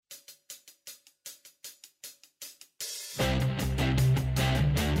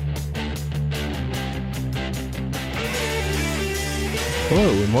Hello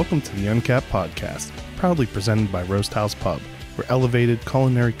and welcome to the Uncapped Podcast, proudly presented by Roast House Pub, where elevated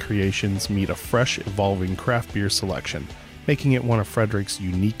culinary creations meet a fresh, evolving craft beer selection, making it one of Frederick's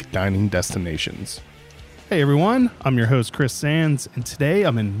unique dining destinations. Hey everyone, I'm your host Chris Sands, and today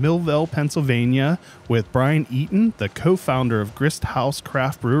I'm in Millville, Pennsylvania with Brian Eaton, the co-founder of Grist House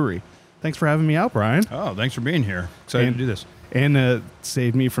Craft Brewery. Thanks for having me out, Brian. Oh, thanks for being here. Excited to do this. And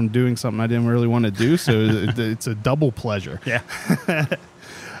saved me from doing something I didn't really want to do, so it's a double pleasure. Yeah.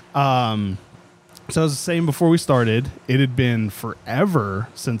 So I was saying before we started, it had been forever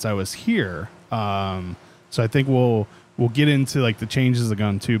since I was here. So I think we'll get into like the changes of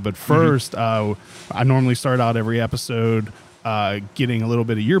Gun too. But first, I normally start out every episode getting a little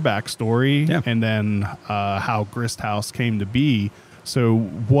bit of your backstory, and then how Grist House came to be. So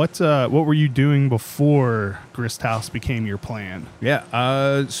what were you doing before Grist House became your plan?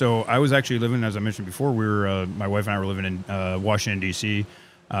 Yeah. So I was actually living, as I mentioned before, my wife and I were living in Washington, D.C.,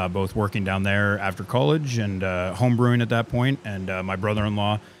 both working down there after college and home brewing at that point. And my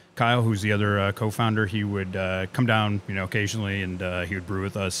brother-in-law, Kyle, who's the other co-founder, he would come down, occasionally, and he would brew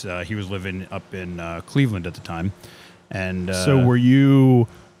with us. He was living up in Cleveland at the time. And so were you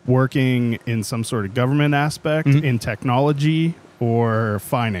working in some sort of government aspect, in technology, or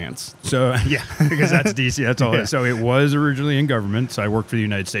finance? So, yeah, because that's DC. That's all. Yeah. So it was originally in government. So I worked for the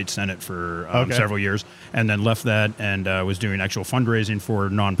United States Senate for several years, and then left that and was doing actual fundraising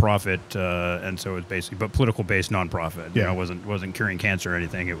for nonprofit. And so it was basically, but political-based nonprofit. Yeah. It wasn't curing cancer or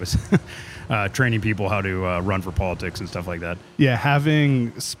anything. It was training people how to run for politics and stuff like that. Yeah,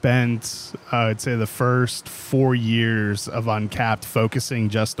 having spent, I'd say, the first 4 years of Uncapped focusing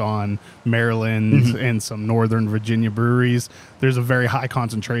just on Maryland and some Northern Virginia breweries, there's a very high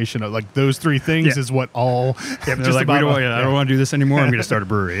concentration of like those three things is what all. They're like, I don't want to do this anymore. I'm going to start a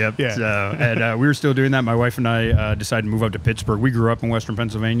brewery. Yep. Yeah. So, and we were still doing that. My wife and I decided to move up to Pittsburgh. We grew up in Western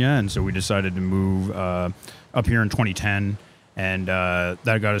Pennsylvania, and so we decided to move up here in 2010. And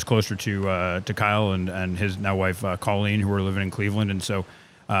that got us closer to Kyle and his now wife Colleen, who were living in Cleveland. And so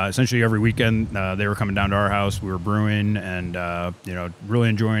essentially every weekend they were coming down to our house. We were brewing and really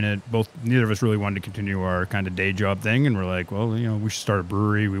enjoying it. Neither of us really wanted to continue our kind of day job thing, and we're like, well, we should start a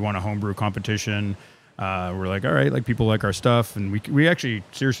brewery. We want a homebrew competition. We're like, all right, like people like our stuff, and we actually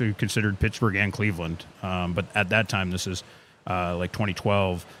seriously considered Pittsburgh and Cleveland. But at that time, this is like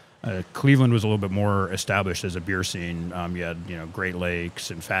 2012. Cleveland was a little bit more established as a beer scene. You had Great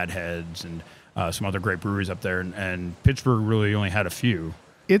Lakes and Fatheads and some other great breweries up there, and Pittsburgh really only had a few.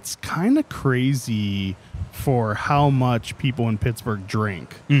 It's kind of crazy for how much people in Pittsburgh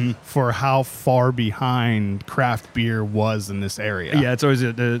drink, for how far behind craft beer was in this area. Yeah, it's always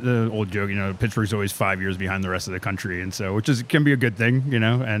the old joke, Pittsburgh's always 5 years behind the rest of the country, and so can be a good thing,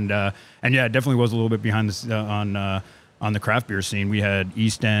 and yeah, it definitely was a little bit behind this on the craft beer scene. We had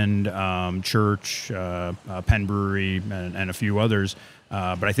East End, Church, Penn Brewery, and a few others,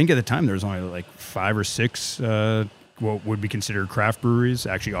 but I think at the time there was only like 5 or 6 what would be considered craft breweries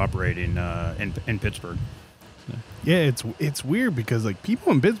actually operating in Pittsburgh. Yeah, it's weird because like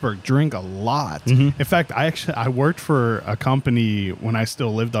people in Pittsburgh drink a lot. In fact, I worked for a company when I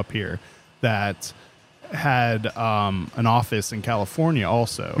still lived up here that had an office in California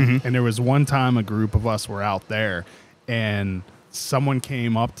also. And there was one time a group of us were out there, and someone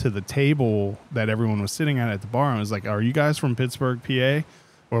came up to the table that everyone was sitting at the bar and was like, "Are you guys from Pittsburgh, PA?"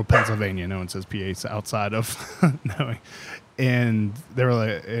 Or Pennsylvania. No one says PA. It's outside of knowing. And they were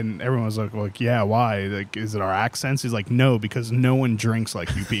like, and everyone was like, yeah, why? Like, is it our accents? He's like, no, because no one drinks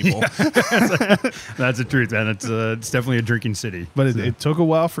like you people. That's the truth, man. It's definitely a drinking city. But it took a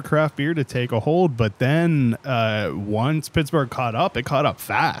while for craft beer to take a hold. But then once Pittsburgh caught up, it caught up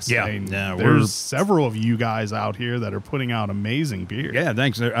fast. Yeah. There's several of you guys out here that are putting out amazing beer. Yeah,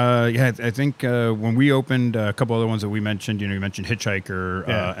 thanks. I think when we opened a couple other ones that we mentioned, you mentioned Hitchhiker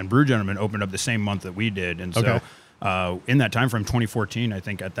and Brew Gentleman opened up the same month that we did. And so in that time frame, 2014, I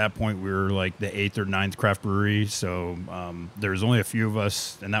think at that point we were like the 8th or 9th craft brewery. So there was only a few of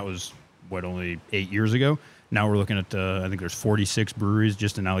us, and that was only 8 years ago. Now we're looking at I think there's 46 breweries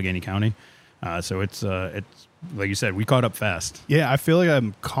just in Allegheny County. So it's like you said, we caught up fast. Yeah, I feel like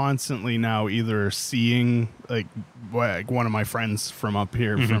I'm constantly now either seeing like one of my friends from up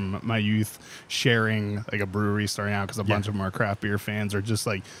here from my youth sharing like a brewery starting out, because a bunch of them are craft beer fans, or just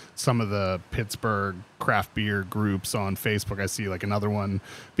like some of the Pittsburgh craft beer groups on Facebook. I see like another one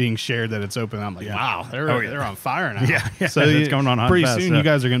being shared that it's open. I'm like, wow, they're on fire now. Yeah. So it's going on pretty fast, soon. You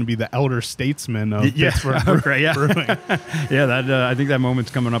guys are going to be the elder statesmen of Pittsburgh brewing. Yeah, that I think that moment's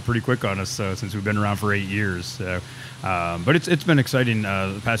coming up pretty quick on us. So since we've been around for 8 years, so but it's been exciting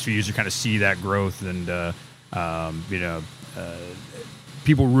the past few years to kind of see that growth and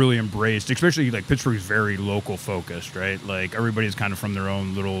people really embraced, especially like Pittsburgh's very local focused, right? Like everybody's kind of from their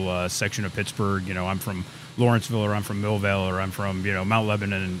own little section of Pittsburgh. You know, I'm from Lawrenceville, or I'm from Millvale, or I'm from, you know, Mount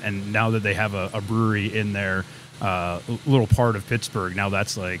Lebanon, and now that they have a brewery in their little part of Pittsburgh, now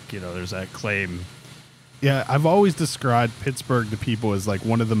that's like, you know, there's that claim. Yeah, I've always described Pittsburgh to people as like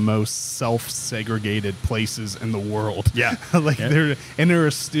one of the most self-segregated places in the world. Yeah. Like there are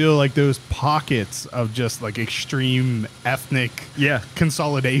still like those pockets of just like extreme ethnic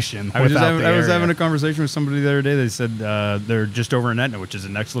consolidation. I was having a conversation with somebody the other day. They said they're just over in Etna, which is the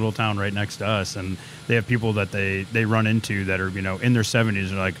next little town right next to us, and they have people that they run into that are, you know, in their 70s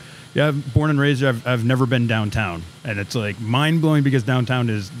and are like, yeah, I'm born and raised. I've never been downtown, and it's like mind blowing because downtown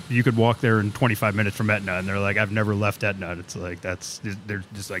is, you could walk there in 25 minutes from Etna, and they're like, I've never left Etna. And it's like they're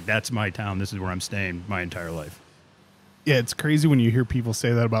just like, that's my town. This is where I'm staying my entire life. Yeah, it's crazy when you hear people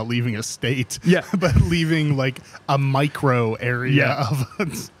say that about leaving a state. Yeah, but leaving like a micro area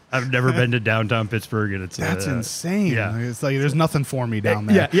of. I've never been to downtown Pittsburgh, and it's that's insane. Yeah, it's like there's nothing for me down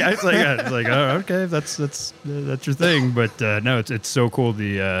there. Yeah. It's like oh, okay, that's your thing. But no, it's so cool,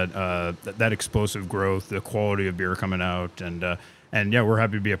 the that explosive growth, the quality of beer coming out, and yeah, we're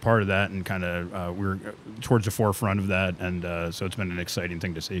happy to be a part of that, and kind of we're towards the forefront of that, and so it's been an exciting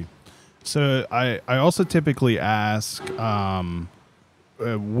thing to see. So I also typically ask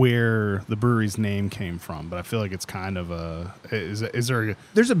where the brewery's name came from, but I feel like it's kind of there's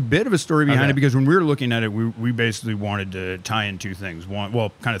a bit of a story behind it, because when we were looking at it, we basically wanted to tie in two things. One,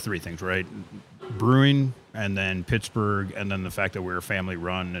 well, kind of three things, right? Brewing, and then Pittsburgh, and then the fact that we're a family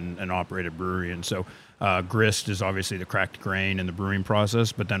run and operated brewery. And so grist is obviously the cracked grain in the brewing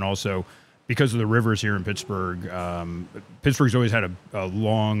process, but then also because of the rivers here in Pittsburgh, Pittsburgh's always had a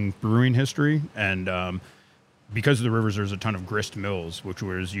long brewing history, and because of the rivers, there's a ton of grist mills, which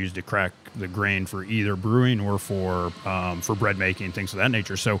was used to crack the grain for either brewing or for bread making, things of that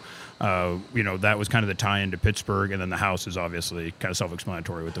nature. So, you know, that was kind of the tie-in to Pittsburgh, and then the house is obviously kind of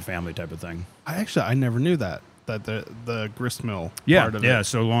self-explanatory with the family type of thing. I never knew that the grist mill part of it.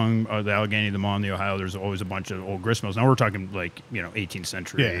 So along the Allegheny, the Mon, the Ohio, there's always a bunch of old grist mills. Now we're talking like, you know, 18th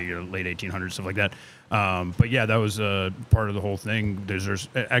century, you know, late 1800s, stuff like that. But yeah, that was part of the whole thing. There's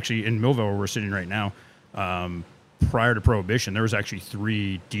actually in Millville, where we're sitting right now, prior to Prohibition, there was actually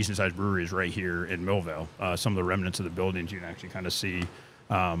 3 decent-sized breweries right here in Millville. Some of the remnants of the buildings you can actually kind of see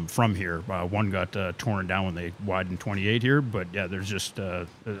from here. One got torn down when they widened 28 here, but yeah, there's just a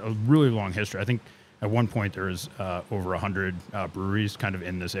really long history. I think at one point there was over 100 breweries kind of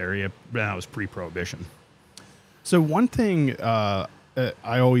in this area, but that was pre-Prohibition. So one thing I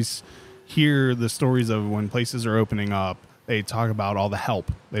always hear the stories of when places are opening up, they talk about all the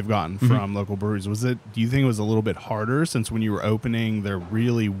help they've gotten from local breweries. Do you think it was a little bit harder since when you were opening, there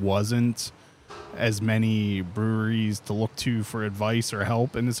really wasn't as many breweries to look to for advice or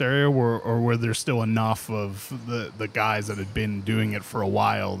help in this area, or were there still enough of the guys that had been doing it for a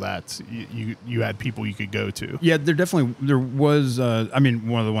while that you had people you could go to? Yeah, there was. I mean,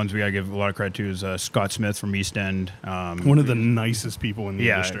 one of the ones we gotta give a lot of credit to is Scott Smith from East End. One of the nicest people in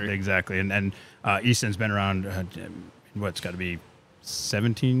the industry. Yeah, exactly. And East End's been around. What's got to be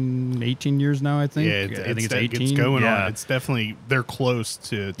 17, 18 years now, I think. Yeah, I think it's 18. It's going on. It's definitely, they're close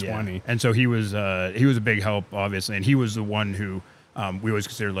to 20. Yeah. And so he was a big help, obviously, and he was the one who we always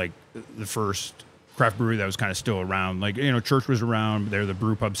considered like the first craft brewery that was kind of still around. Like, you know, Church was around. They're the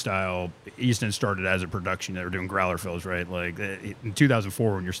brew pub style. East End started as a production. They were doing growler fills, right? Like in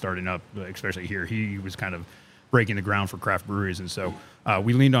 2004, when you're starting up, especially here, he was kind of breaking the ground for craft breweries. And so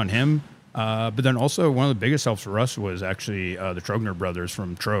we leaned on him. But then also one of the biggest helps for us was actually the Trogner brothers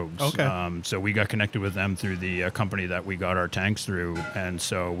from Trogs. Okay. So we got connected with them through the company that we got our tanks through, and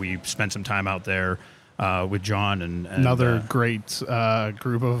so we spent some time out there with John and another great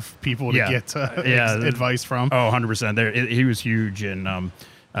group of people to get advice from. Oh, 100%. He was huge, and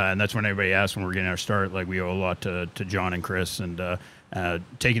that's when everybody asked when we're getting our start. Like, we owe a lot to John and Chris, and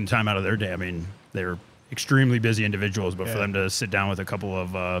taking time out of their day. I mean, they're extremely busy individuals, but for them to sit down with a couple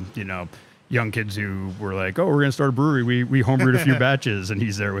of young kids who were like, oh, we're going to start a brewery, we homebrewed a few batches, and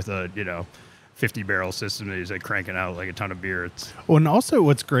he's there with a 50 barrel system that he's like cranking out like a ton of beer. Well, and also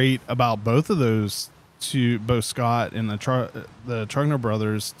what's great about both of those two, both Scott and the Trogner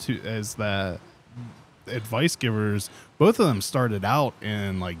brothers, as the advice givers, both of them started out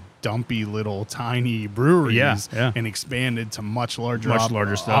in like dumpy little tiny breweries and expanded to much larger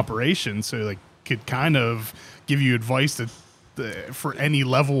stuff. Operations. So like could kind of give you advice that for any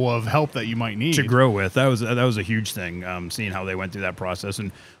level of help that you might need to grow with. That was a huge thing. Seeing how they went through that process,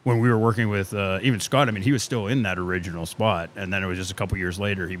 and when we were working with even Scott, I mean, he was still in that original spot, and then it was just a couple years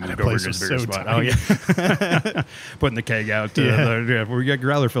later he moved over to his bigger spot. Tiny. Oh yeah, putting the keg out. We got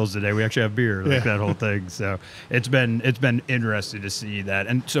growler fills today. We actually have beer, like that whole thing. So it's been interesting to see that,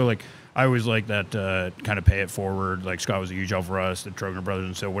 and so like. I always like that kind of pay it forward. Like Scott was a huge help for us, the Trogan Brothers,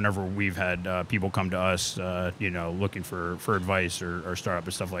 and so whenever we've had people come to us, looking for advice or startup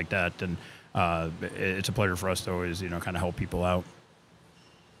and stuff like that, and it's a pleasure for us to always kind of help people out.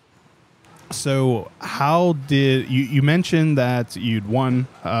 So how did you mentioned that you'd won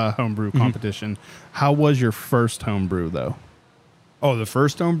a homebrew competition? How was your first homebrew though? Oh, the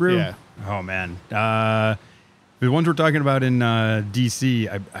first homebrew? Yeah. Oh man. The ones we're talking about in DC,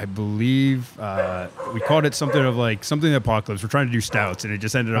 I believe we called it something apocalypse. We're trying to do stouts, and it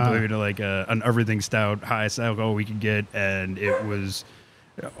just ended up moving to like an everything stout, highest alcohol we could get, and it was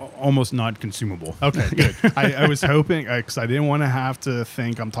almost not consumable. Okay, good. I was hoping, because I didn't want to have to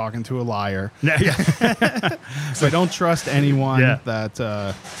think I'm talking to a liar. So I don't trust anyone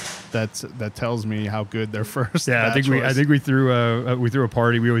that tells me how good their first. Yeah, batch was. I think we threw a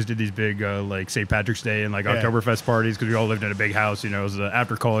party. We always did these big like St. Patrick's Day and like Oktoberfest parties because we all lived in a big house. It was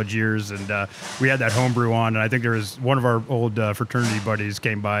after college years, and we had that homebrew on. And I think there was one of our old fraternity buddies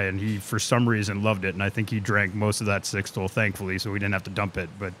came by, and he for some reason loved it, and I think he drank most of that Sixtel, thankfully, so we didn't have to dump it.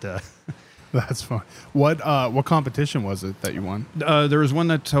 But that's fun. What competition was it that you won? There was one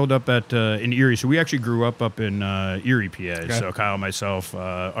that's held up at in Erie. So we actually grew up in Erie, PA. Okay. So Kyle, myself,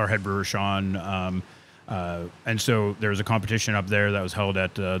 our head brewer Sean, and so there was a competition up there that was held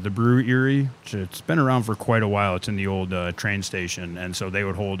at the Brew Erie. It's been around for quite a while. It's in the old train station, and so they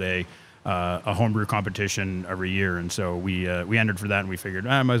would hold a homebrew competition every year. And so we entered for that, and we figured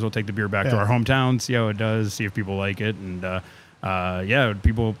I might as well take the beer back to our hometown, see how it does, see if people like it, and.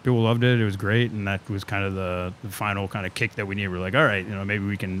 People loved it. It was great, and that was kind of the final kind of kick that we needed. We're like, all right, maybe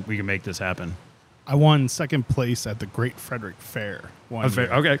we can make this happen. I won second place at the Great Frederick Fair.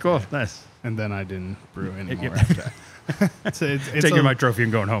 Okay, cool, nice. And then I didn't brew anymore after that. it's taking my trophy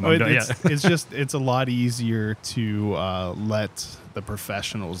and going home. It's a lot easier to let the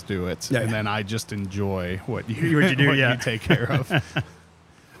professionals do it, and then I just enjoy what you do. You take care of.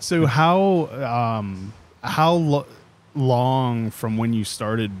 So how long from when you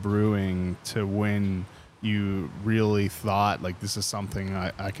started brewing to when you really thought like this is something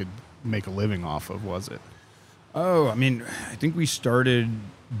I could make a living off of was it? Oh, I mean, I think we started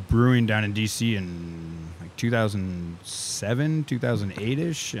brewing down in DC in like 2007,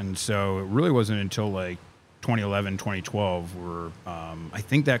 2008-ish, and so it really wasn't until like 2011, 2012 where I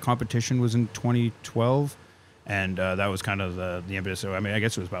think that competition was in 2012. And that was kind of the impetus. So, I mean, I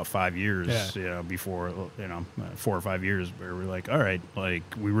guess it was about 5 years, before, 4 or 5 years where we're like, all right, like,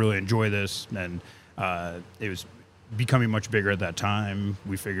 we really enjoy this. And it was becoming much bigger at that time.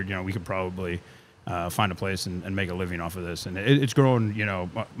 We figured, we could probably find a place and make a living off of this. And it's grown,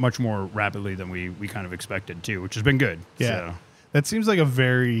 much more rapidly than we kind of expected, too, which has been good. Yeah. So. That seems like a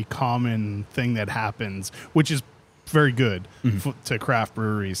very common thing that happens, which is very good to craft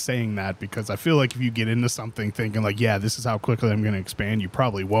breweries saying that, because I feel like if you get into something thinking like, this is how quickly I'm going to expand, you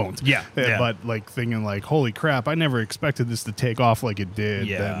probably won't. Yeah. But like thinking like, holy crap, I never expected this to take off like it did.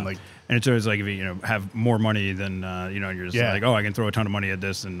 Yeah. Then, like, and it's always like if you have more money than you're just like, oh, I can throw a ton of money at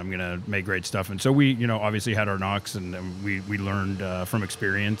this and I'm going to make great stuff. And so we obviously had our knocks, and we learned from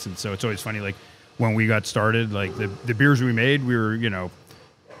experience. And so it's always funny, like when we got started, like the beers we made, we were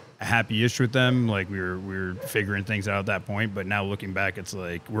happy-ish with them. Like we were figuring things out at that point, but now looking back, it's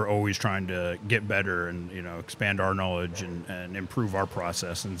like we're always trying to get better and expand our knowledge and improve our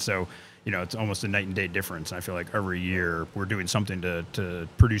process. And so it's almost a night and day difference. And I feel like every year we're doing something to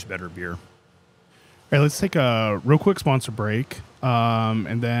produce better beer. All right, let's take a real quick sponsor break,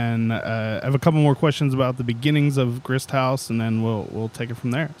 and then I have a couple more questions about the beginnings of Grist House, and then we'll take it from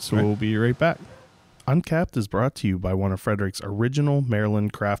there. So We'll be right back. Uncapped is brought to you by one of Frederick's original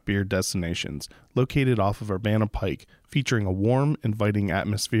Maryland craft beer destinations, located off of Urbana Pike, featuring a warm, inviting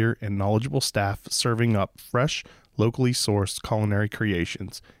atmosphere and knowledgeable staff serving up fresh, locally sourced culinary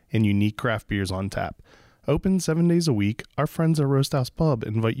creations and unique craft beers on tap. Open 7 days a week, our friends at Roast House Pub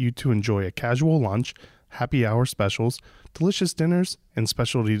invite you to enjoy a casual lunch, happy hour specials, delicious dinners, and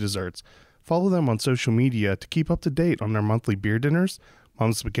specialty desserts. Follow them on social media to keep up to date on their monthly beer dinners,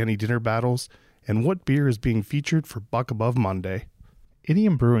 Mom's Spaghetti dinner battles, and what beer is being featured for Buck Above Monday.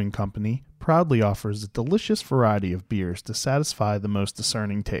 Idiom Brewing Company proudly offers a delicious variety of beers to satisfy the most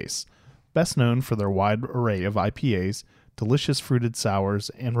discerning tastes. Best known for their wide array of IPAs, delicious fruited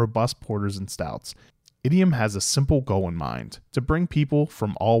sours, and robust porters and stouts. Idiom has a simple goal in mind, to bring people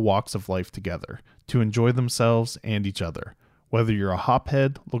from all walks of life together, to enjoy themselves and each other. Whether you're a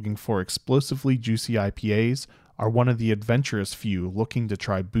hophead looking for explosively juicy IPAs, or one of the adventurous few looking to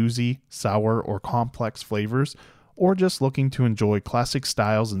try boozy, sour, or complex flavors, or just looking to enjoy classic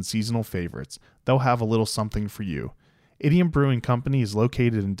styles and seasonal favorites, they'll have a little something for you. Idiom Brewing Company is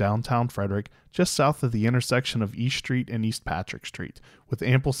located in downtown Frederick, just south of the intersection of East Street and East Patrick Street, with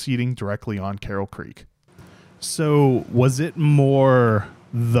ample seating directly on Carroll Creek. So was it more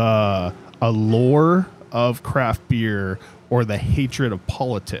the allure of craft beer or the hatred of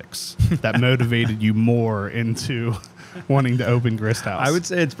politics that motivated you more into wanting to open Grist House? I would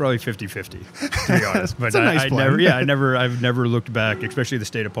say it's probably 50-50, to be honest. But It's a nice blend. I've never looked back, especially the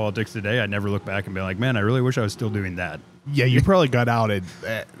state of politics today. I never looked back and been like, man, I really wish I was still doing that. Yeah, you probably got out at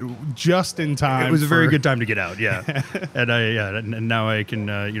just in time. It was a very good time to get out, yeah. And now I can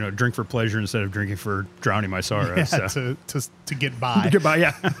drink for pleasure instead of drinking for drowning my sorrows. Yeah, so. to get by. Goodbye,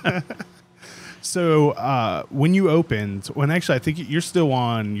 yeah. So when you opened, I think you're still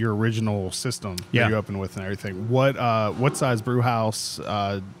on your original system that you opened with and everything. What size brew house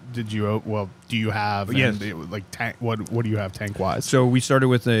did you? Do you have? Yes. What do you have tank wise? So we started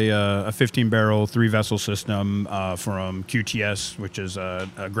with a 15 barrel 3-vessel system from QTS, which is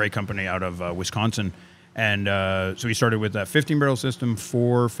a great company out of Wisconsin. And so we started with that 15-barrel system,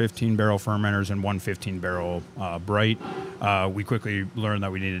 4 15-barrel fermenters, and 1 15-barrel bright. We quickly learned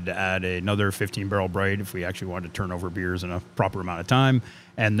that we needed to add another 15-barrel bright if we actually wanted to turn over beers in a proper amount of time.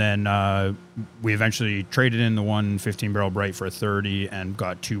 And then we eventually traded in the 1 15-barrel bright for a 30 and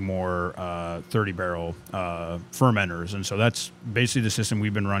got 2 more 30-barrel fermenters. And so that's basically the system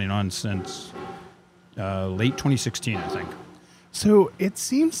we've been running on since late 2016, I think. So it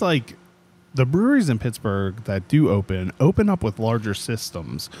seems like the breweries in Pittsburgh that do open up with larger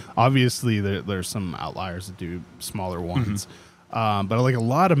systems. Obviously, there's some outliers that do smaller ones. But like a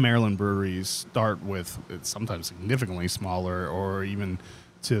lot of Maryland breweries start with sometimes significantly smaller or even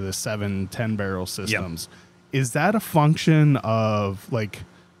to the 7-10 barrel systems. Yep. Is that a function of like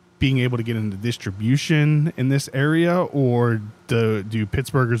being able to get into distribution in this area, or do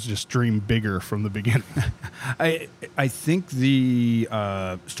Pittsburghers just dream bigger from the beginning? I think the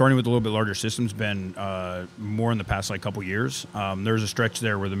starting with a little bit larger systems been more in the past couple years. There's a stretch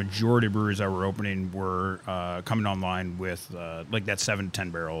there where the majority of breweries that were opening were coming online with like that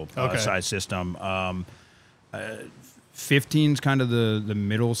 7-10 barrel size system. 15 is kind of the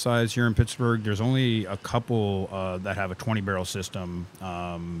middle size here in Pittsburgh. There's only a couple that have a 20 barrel system.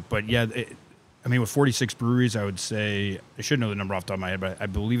 But yeah, with 46 breweries, I would say, I should know the number off the top of my head, but I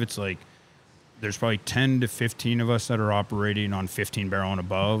believe it's like there's probably 10 to 15 of us that are operating on 15 barrel and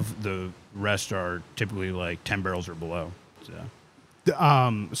above. The rest are typically like 10 barrels or below.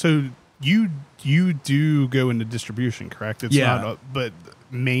 So you do go into distribution, correct? It's not, but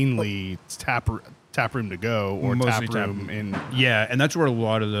mainly it's tap room to go or mostly tap room in. Yeah, and that's where a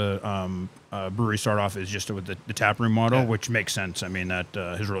lot of the breweries start off, is just with the tap room model, which makes sense. I mean, that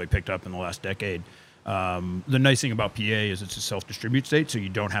has really picked up in the last decade. The nice thing about PA is it's a self-distribute state, so you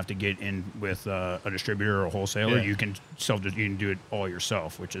don't have to get in with a distributor or a wholesaler. Yeah. You can do it all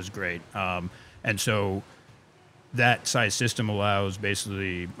yourself, which is great. And so that size system allows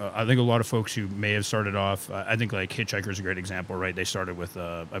basically, I think a lot of folks who may have started off, I think like Hitchhiker's a great example, right? They started with,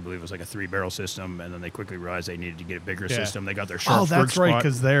 I believe it was like a 3-barrel system, and then they quickly realized they needed to get a bigger system. They got their Sharpsburg spot. Oh, that's right,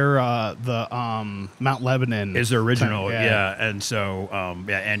 because they're the Mount Lebanon is their original, yeah. And so,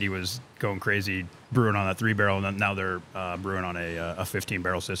 Andy was going crazy brewing on that 3-barrel, and then now they're brewing on a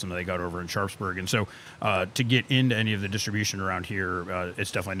 15-barrel system that they got over in Sharpsburg. And so to get into any of the distribution around here,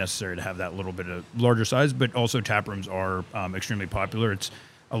 it's definitely necessary to have that little bit of larger size, but also tap rooms are extremely popular. It's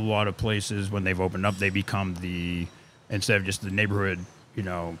a lot of places, when they've opened up, they become instead of just the neighborhood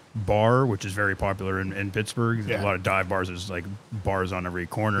bar, which is very popular in Pittsburgh. A lot of dive bars. There's like bars on every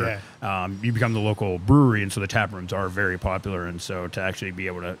corner. You become the local brewery, and so the tap rooms are very popular. And so to actually be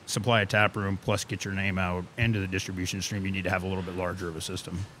able to supply a tap room plus get your name out into the distribution stream, you need to have a little bit larger of a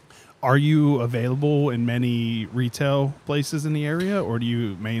system. Are you available in many retail places in the area, or do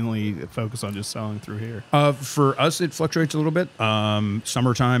you mainly focus on just selling through here? For us, it fluctuates a little bit.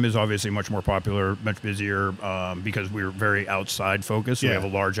 Summertime is obviously much more popular, much busier, because we're very outside focused. So we have a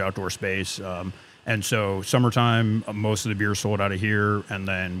large outdoor space. And so summertime, most of the beer is sold out of here. And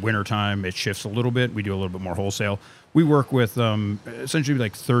then wintertime, it shifts a little bit. We do a little bit more wholesale. We work with essentially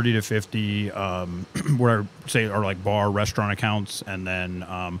like 30 to 50, what I say are like bar, restaurant accounts. And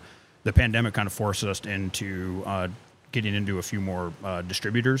then the pandemic kind of forced us into getting into a few more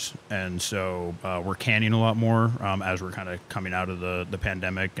distributors, and so we're canning a lot more as we're kind of coming out of the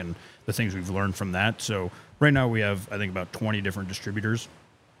pandemic and the things we've learned from that. So right now we have, I think, about 20 different distributors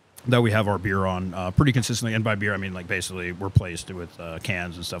that we have our beer on pretty consistently. And by beer, I mean like basically we're placed with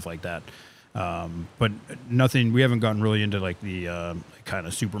cans and stuff like that. But nothing, we haven't gotten really into like the kind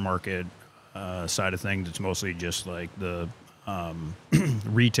of supermarket side of things. It's mostly just like the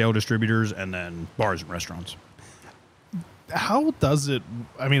retail distributors and then bars and restaurants. How does it,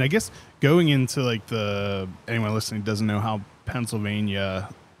 I mean, I guess going into like anyone listening doesn't know how Pennsylvania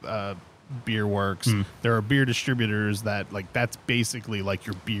beer works. There are beer distributors that like, that's basically like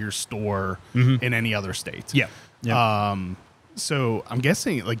your beer store in any other state. Yeah. So I'm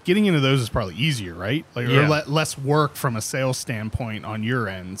guessing like getting into those is probably easier, right? Like or less work from a sales standpoint on your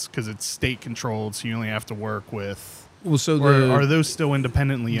ends because it's state controlled. So you only have to work with. Well, so are those still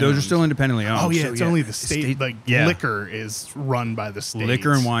independently owned? Those are still independently owned. Oh yeah, so it's only the state. Like liquor is run by the state.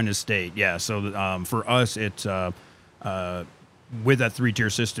 Liquor and wine is state. Yeah. So for us, it's with that 3-tier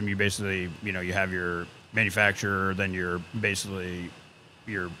system. You basically, you have your manufacturer, then you're basically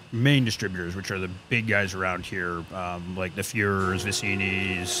your main distributors, which are the big guys around here, like the Fuhrers,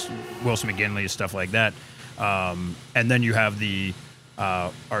 Vicini's, Wilson McGinley, stuff like that. And then you have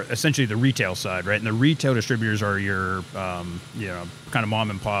are essentially the retail side, right? And the retail distributors are your, kind of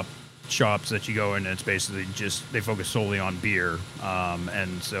mom and pop shops that you go in, and it's basically just, they focus solely on beer.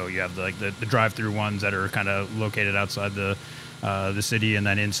 And so you have the drive-through ones that are kind of located outside the city, and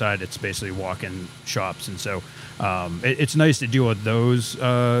then inside it's basically walk-in shops. And so it's nice to deal with those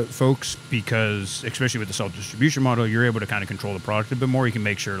folks because, especially with the self-distribution model, you're able to kind of control the product a bit more. You can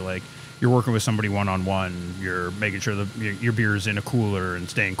make sure like you're working with somebody one-on-one. You're making sure that your beer is in a cooler and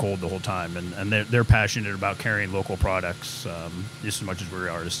staying cold the whole time. And they're passionate about carrying local products just as much as we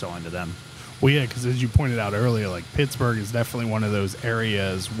are just selling to them. Well, yeah, because as you pointed out earlier, like Pittsburgh is definitely one of those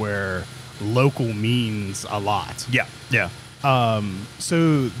areas where local means a lot. Yeah, yeah.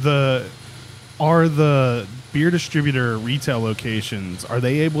 So are the beer distributor retail locations, are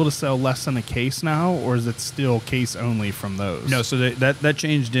they able to sell less than a case now, or is it still case only from those? No, so that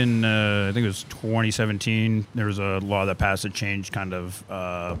changed in, I think it was 2017. There was a law that passed that changed kind of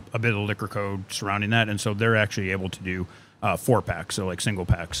a bit of the liquor code surrounding that, and so they're actually able to do 4-packs, so like single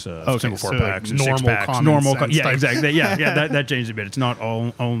packs, single 4-packs, and normal 6-packs, yeah, exactly, yeah, that changed a bit. It's not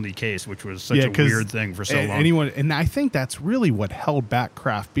only case, which was such a weird thing for so long. And I think that's really what held back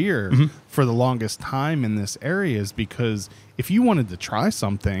craft beer for the longest time in this area, is because if you wanted to try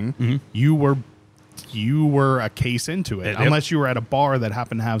something, you were a case into it, unless you were at a bar that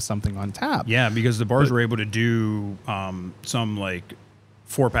happened to have something on tap. Yeah, because the bars were able to do some like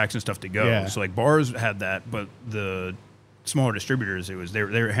 4-packs and stuff to go. Yeah. So like bars had that, but the smaller distributors, it was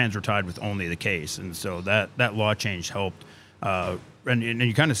their hands were tied with only the case, and so that law change helped. And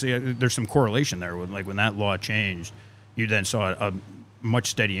you kind of see there's some correlation there with like when that law changed, you then saw a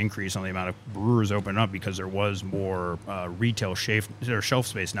much steady increase on the amount of brewers open up because there was more retail shelf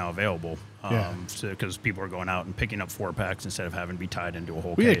space now available. Because people are going out and picking up 4-packs instead of having to be tied into a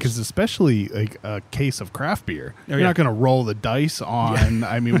whole case. Yeah, because especially like a case of craft beer, you're not going to roll the dice on.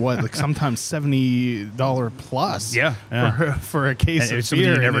 I mean, what, like sometimes $70 plus. For a case of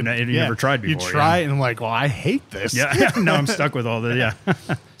beer you never tried before. You try it and like, well, I hate this. Yeah, no, I'm stuck with all the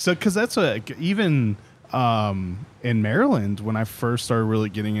So because that's even in Maryland, when I first started really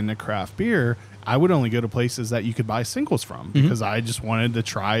getting into craft beer, I would only go to places that you could buy singles from because I just wanted to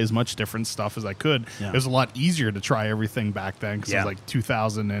try as much different stuff as I could. Yeah. It was a lot easier to try everything back then because it was like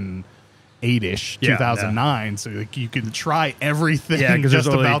 2008-ish, 2009. So like you could try everything just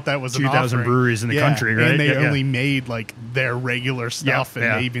about that was 2,000 breweries in the country, right? And they only made like their regular stuff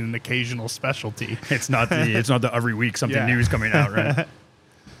and maybe an occasional specialty. It's not the every week something new is coming out, right?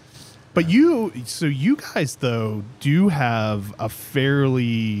 But you guys though do have a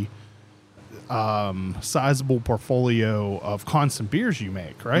fairly sizable portfolio of constant beers you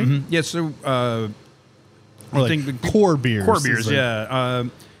make, right? Yeah, so I think the core beers.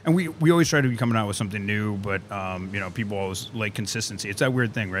 And we always try to be coming out with something new, but people always like consistency. It's that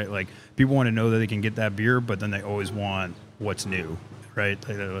weird thing, right? Like people want to know that they can get that beer, but then they always want what's new, right?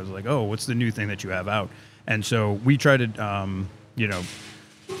 They was like, oh, what's the new thing that you have out? And so we try to,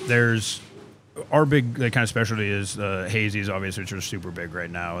 there's our big kind of specialty is hazies, obviously, which are super big right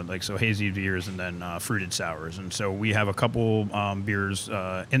now. And like so, hazy beers and then fruited sours. And so we have a couple beers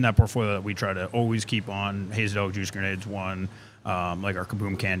in that portfolio that we try to always keep on. Hazy Dog Juice Grenades one, like our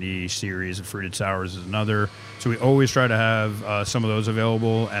Kaboom Candy series of fruited sours is another. So we always try to have some of those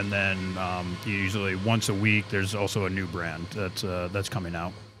available. And then usually once a week, there's also a new brand that's coming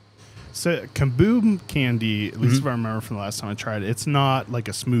out. So Kaboom candy, at least if I remember from the last time I tried it, it's not like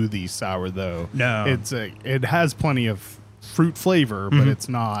a smoothie sour though. No. It has plenty of fruit flavor, but it's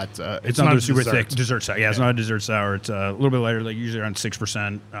not. It's not a super thick dessert sour. Yeah, it's not a dessert sour. It's a little bit lighter, like usually around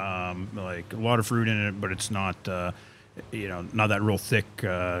 6%. Like a lot of fruit in it, but it's not. Not that real thick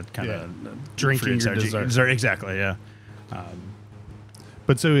kind of drinking your dessert. Exactly. Yeah.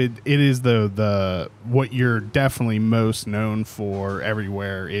 But so it is the what you're definitely most known for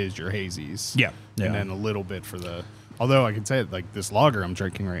everywhere is your hazies. Yeah. And then a little bit for the. Although I can say it, like this lager I'm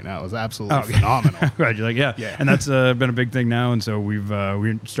drinking right now is absolutely phenomenal. Right, you're like, yeah. And that's been a big thing now, and so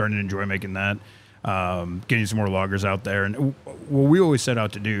we're starting to enjoy making that, getting some more lagers out there. And what we always set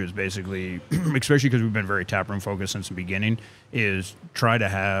out to do is basically, especially because we've been very taproom focused since the beginning, is try to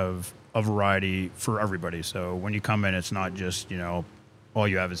have a variety for everybody. So when you come in, it's not just all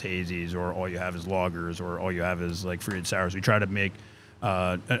you have is hazies, or all you have is lagers, or all you have is like fruited sours. We try to make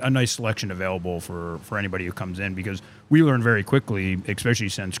a nice selection available for anybody who comes in, because we learned very quickly, especially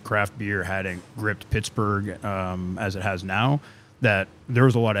since craft beer hadn't gripped Pittsburgh as it has now, that there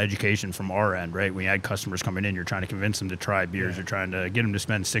was a lot of education from our end, right? When you had customers coming in, you're trying to convince them to try beers. You're trying to get them to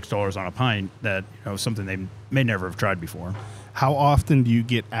spend $6 on a pint that something they may never have tried before. How often do you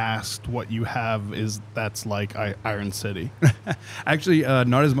get asked what you have that's like Iron City? Actually,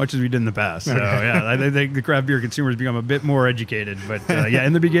 not as much as we did in the past. So, yeah, I think the craft beer consumers become a bit more educated. But,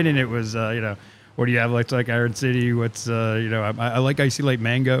 in the beginning, it was, what do you have like Iron City? What's, I like Icy Light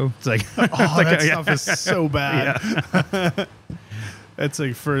Mango. It's like, that stuff is so bad. Yeah. It's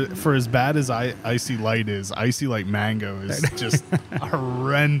like for as bad as Icy Light is, Icy Light Mango is just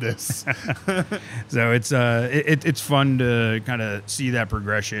horrendous. So it's fun to kind of see that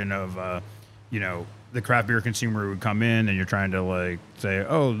progression of the craft beer consumer would come in and you're trying to like say,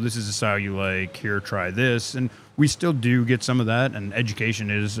 oh, this is the style you like, here, try this. And we still do get some of that, and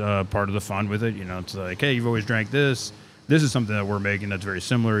education is part of the fun with it. It's like, hey, you've always drank this. This is something that we're making that's very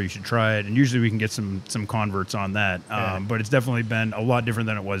similar. You should try it. And usually we can get some converts on that. But it's definitely been a lot different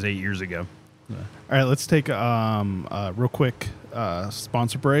than it was 8 years ago. All right, let's take a real quick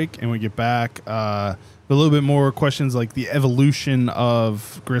sponsor break, and we get back a little bit more questions like the evolution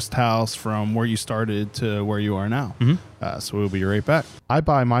of Grist House from where you started to where you are now. So we'll be right back. I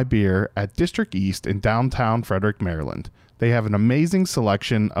buy my beer at District East in downtown Frederick, Maryland. They have an amazing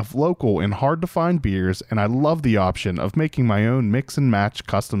selection of local and hard-to-find beers, and I love the option of making my own mix-and-match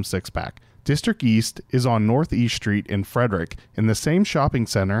custom six-pack. District East is on Northeast Street in Frederick, in the same shopping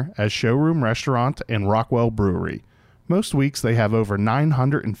center as Showroom Restaurant and Rockwell Brewery. Most weeks they have over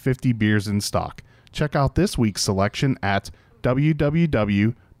 950 beers in stock. Check out this week's selection at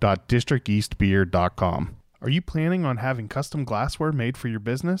www.districteastbeer.com. Are you planning on having custom glassware made for your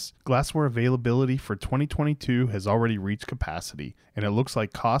business? Glassware availability for 2022 has already reached capacity, and it looks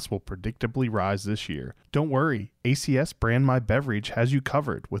like costs will predictably rise this year. Don't worry, ACS Brand My Beverage has you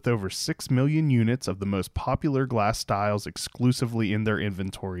covered with over 6 million units of the most popular glass styles exclusively in their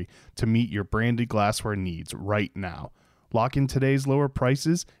inventory to meet your branded glassware needs right now. Lock in today's lower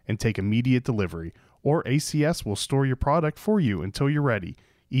prices and take immediate delivery, or ACS will store your product for you until you're ready.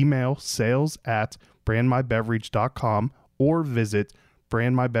 Email sales@brandmybeverage.com or visit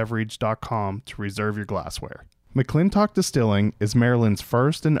brandmybeverage.com to reserve your glassware. McClintock Distilling is Maryland's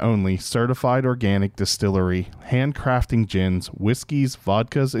first and only certified organic distillery, handcrafting gins, whiskeys,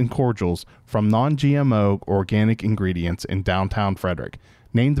 vodkas, and cordials from non-GMO organic ingredients in downtown Frederick.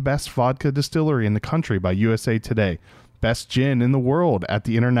 Named the best vodka distillery in the country by USA Today, best gin in the world at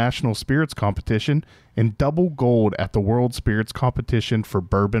the International Spirits Competition, and double gold at the World Spirits Competition for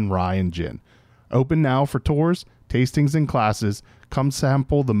bourbon, rye, and gin. Open now for tours, tastings, and classes. Come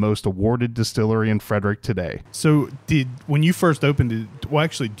sample the most awarded distillery in Frederick today. So when you first opened it,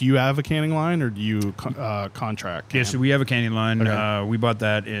 do you have a canning line or do you contract? Yeah, so we have a canning line. Okay. We bought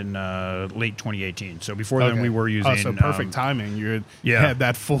that in late 2018. So before then we were using... so perfect timing. You had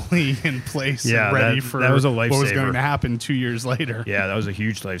that fully in place and ready for that was a lifesaver. What was going to happen 2 years later. Yeah, that was a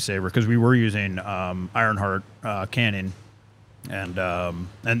huge lifesaver because we were using Ironheart canning. And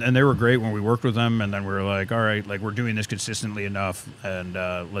they were great when we worked with them, and then we were like, all right, like we're doing this consistently enough, and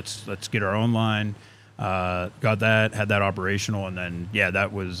let's get our own line. Got that, had that operational, and then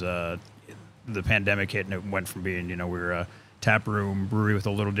that was the pandemic hit, and it went from being we were a tap room brewery with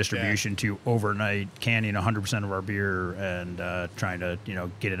a little distribution to overnight canning 100% of our beer and trying to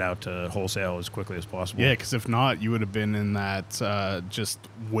get it out to wholesale as quickly as possible. Yeah, because if not, you would have been in that just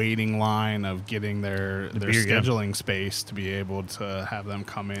waiting line of getting their beer, scheduling space to be able to have them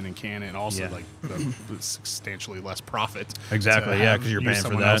come in and can it, and also like substantially less profit. Exactly, because you're paying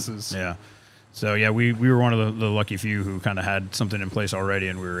for that. So yeah, we were one of the lucky few who kind of had something in place already,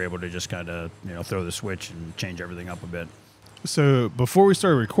 and we were able to just kind of throw the switch and change everything up a bit. So before we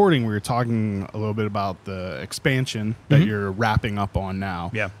started recording, we were talking a little bit about the expansion that you're wrapping up on now.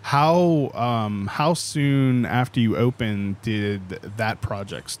 Yeah. How soon after you opened did that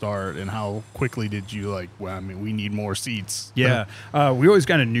project start, and how quickly did you we need more seats? Yeah, we always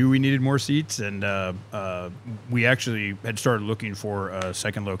kind of knew we needed more seats, and we actually had started looking for a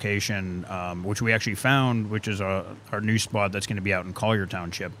second location, which we actually found, which is our new spot that's going to be out in Collier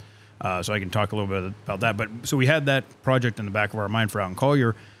Township. So I can talk a little bit about that. But so we had that project in the back of our mind for out in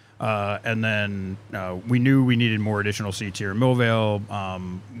Collier, and then we knew we needed more additional seats here in Millvale.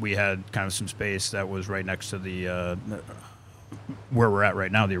 We had kind of some space that was right next to the where we're at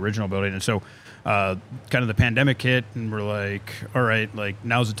right now, the original building, and so kind of the pandemic hit, and we're like, all right, like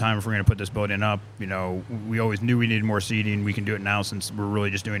now's the time if we're going to put this building up. We always knew we needed more seating. We can do it now since we're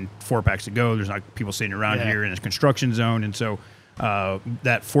really just doing 4-packs to go. There's not people sitting around here in a construction zone, and so.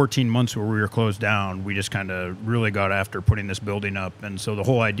 That 14 months where we were closed down, we just kind of really got after putting this building up. And so the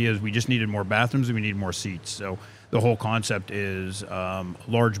whole idea is we just needed more bathrooms and we needed more seats. So the whole concept is a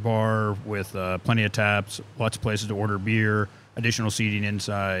large bar with plenty of taps, lots of places to order beer, additional seating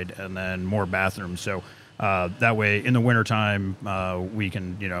inside, and then more bathrooms. So that way in the wintertime, we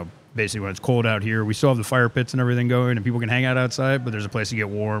can, basically when it's cold out here, we still have the fire pits and everything going and people can hang out outside, but there's a place to get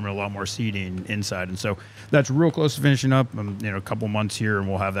warm and a lot more seating inside. And so that's real close to finishing up, a couple months here and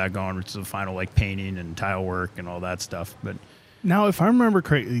we'll have that going. It's the final painting and tile work and all that stuff. But now, if I remember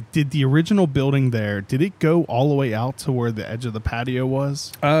correctly, did the original building there, did it go all the way out to where the edge of the patio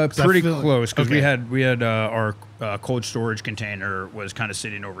was? Pretty close, because we had our cold storage container was kind of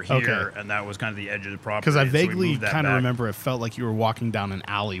sitting over here, and that was kind of the edge of the property. Because I vaguely kind of remember it felt like you were walking down an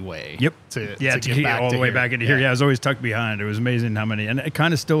alleyway. Yep. To get back all the way back into here. Yeah, it was always tucked behind. It was amazing how many, and it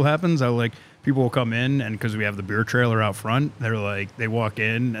kind of still happens. How people will come in, and because we have the beer trailer out front, they walk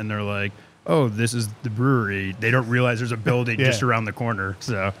in and they're like, oh, this is the brewery. They don't realize there's a building just around the corner.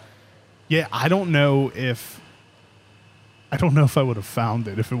 So, yeah, I don't know if I would have found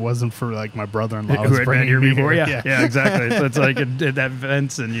it if it wasn't for my brother-in-law who had been here before. Yeah, exactly. So it's like at that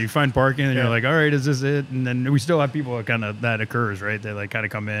fence, and you find parking, and you're like, all right, is this it? And then we still have people that occurs, right? They kind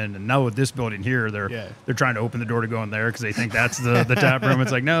of come in, and now with this building here, they're trying to open the door to go in there because they think that's the tap room.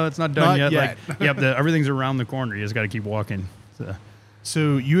 It's like, no, it's not done yet. Everything's around the corner. You just got to keep walking.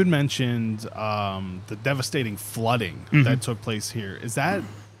 So you had mentioned the devastating flooding that took place here. Is that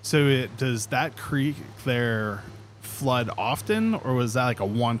does that creek there flood often, or was that a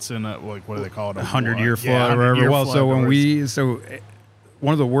once in a what do they call it, 100-year flood or whatever? Well, so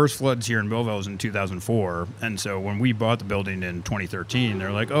one of the worst floods here in Millvale was in 2004, and so when we bought the building in 2013,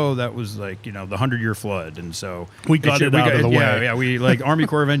 they're like, oh, that was the 100-year flood, and so we got it out of the way. Yeah, we Army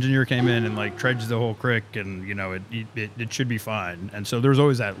Corps of Engineer came in and dredged the whole creek, and it should be fine, and so there was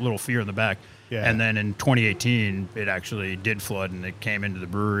always that little fear in the back. Yeah. And then in 2018, it actually did flood, and it came into the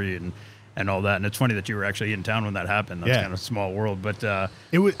brewery and all that. And it's funny that you were actually in town when that happened. That's kind of a small world. But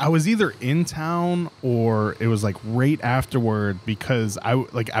I was either in town or it was right afterward, because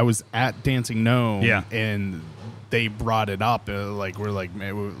I was at Dancing Gnome and they brought it up.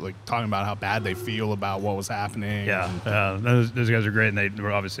 We're talking about how bad they feel about what was happening. Yeah, those guys are great, and they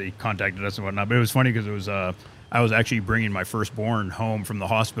were obviously contacted us and whatnot. But it was funny because it was I was actually bringing my firstborn home from the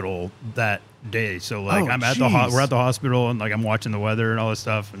hospital that day. So we're at the hospital, and I'm watching the weather and all this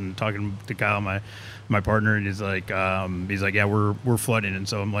stuff, and talking to Kyle, my partner, and he's like, yeah, we're flooding. And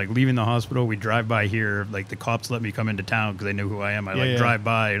so I'm leaving the hospital. We drive by here. The cops let me come into town because they knew who I am. I drive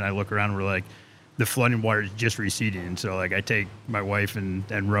by and I look around, and we're the flooding water is just receding. And so I take my wife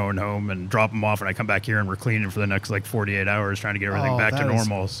and Rowan home and drop them off, and I come back here and we're cleaning for the next 48 hours, trying to get everything back to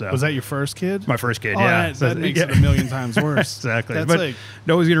normal. So was that your first kid? My first kid, yeah. That makes it a million times worse. Exactly. That's but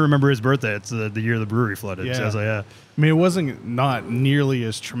no one's gonna remember his birthday. It's the year the brewery flooded. Yeah. So I was I mean, it wasn't not nearly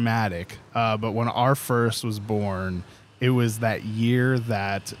as traumatic, but when our first was born, it was that year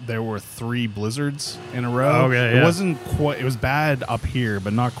that there were 3 blizzards in a row. Okay, It wasn't quite. It was bad up here,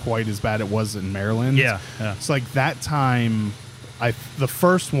 but not quite as bad it was in Maryland. Yeah. It's that time. The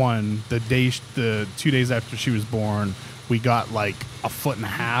first one, the 2 days after she was born, we got a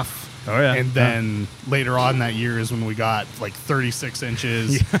 1.5 feet. Oh yeah. And then later on that year is when we got 36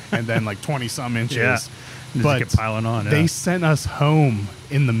 inches and then 20 some inches. Yeah. But kept piling on. They sent us home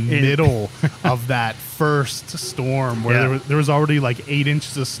in the middle of that first storm where there was already 8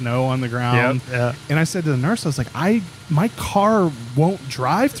 inches of snow on the ground. Yeah. And I said to the nurse, I was my car won't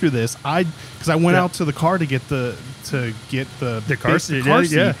drive through this. Because I went out to the car to get the car seat.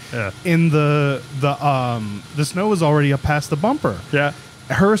 And the snow was already up past the bumper. Yeah.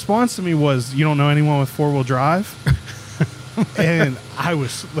 her response to me was, "You don't know anyone with 4-wheel drive?" And I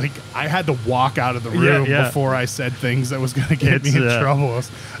was like, I had to walk out of the room before I said things that was going to get me in trouble.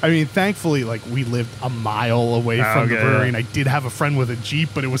 I mean, thankfully, like, we lived a mile away from the brewery, and I did have a friend with a Jeep,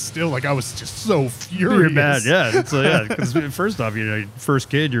 but it was still like I was just so furious. You're bad, because first off, first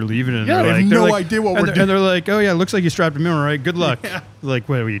kid, you're leaving, and I have no idea what we're doing. And they're like, "Oh yeah, looks like you strapped him in, all right? Good luck." Yeah. Like,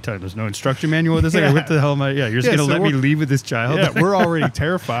 what are you talking? There's no instruction manual with this. Like, what the hell am I? Yeah, you're just gonna let me leave with this child? Yeah, we're already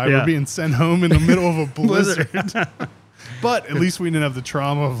terrified. We're being sent home in the middle of a blizzard. But at least we didn't have the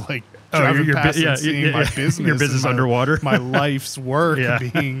trauma of like driving past and seeing my business, your business underwater, my life's work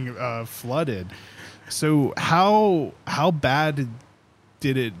being flooded. So how bad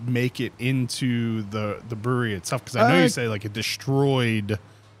did it make it into the brewery itself? Because I know you say like it destroyed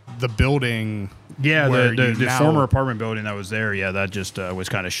the building. Yeah, the former apartment building that was there, that just was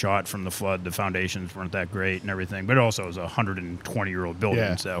kind of shot from the flood. The foundations weren't that great and everything, but it also was a 120-year-old building.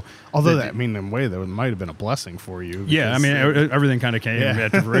 Yeah. So, although in a way, that might have been a blessing for you. Yeah, I mean, everything kind of came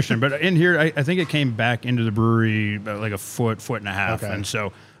to fruition. But in here, I think it came back into the brewery like a foot and a half. Okay. And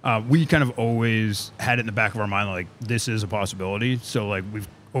so we kind of always had it in the back of our mind, like, this is a possibility. So, like, we've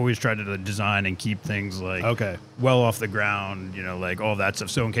always tried to design and keep things like well off the ground, like all that stuff.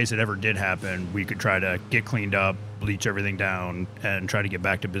 So in case it ever did happen, we could try to get cleaned up, bleach everything down, and try to get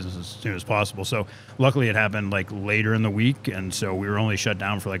back to business as soon as possible. So luckily it happened like later in the week, and so we were only shut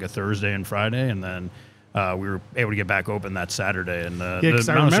down for like a Thursday and Friday, and then we were able to get back open that Saturday, and the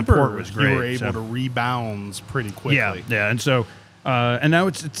amount of support was great. You were able to rebound pretty quickly. Yeah, and so and now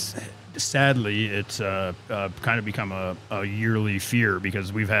it's sadly, it's kind of become a yearly fear,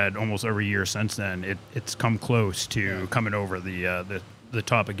 because we've had almost every year since then. It's come close to coming over the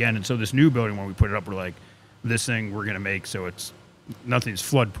top again. And so this new building, when we put it up, we're like, this thing we're going to make so nothing's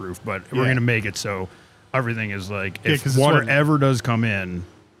flood proof, but we're going to make it so everything is like, if water ever does come in,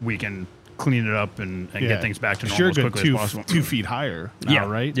 we can clean it up and get things back to normal as quickly as possible. 2 feet higher now,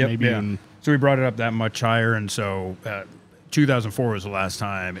 right? Yep, maybe even. So we brought it up that much higher, and so 2004 was the last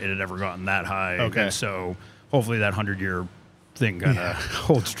time it had ever gotten that high. Okay. And so hopefully that 100-year thing kind of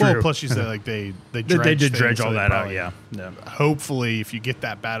holds true. Well, plus you said like they did dredge all that out. Yeah. Hopefully, if you get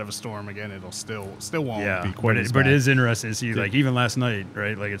that bad of a storm again, it'll still won't be quite as bad. But it is interesting to see, like, even last night,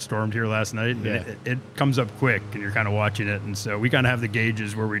 right? Like, it stormed here last night, and it comes up quick, and you're kind of watching it, and so we kind of have the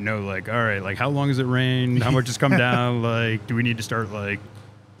gauges where we know, like, all right, like, how long has it rained? How much has come down? Like, do we need to start like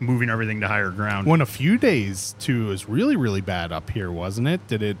moving everything to higher ground? Well, in a few days too, it was really, really bad up here, wasn't it?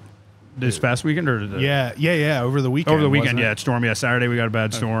 Did it this past weekend or over the weekend? Over the weekend, it stormed. Yeah, Saturday we got a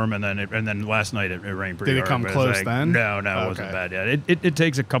bad storm, and then last night it rained pretty hard. Did it come close then? No, it wasn't bad. Yeah, it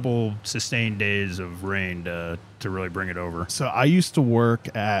takes a couple sustained days of rain to really bring it over. So I used to work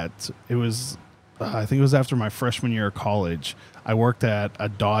at I think it was after my freshman year of college. I worked at a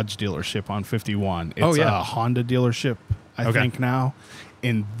Dodge dealership on 51. It's a Honda dealership, I think now.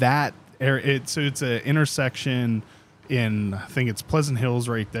 In that area, so it's an intersection in, I think it's Pleasant Hills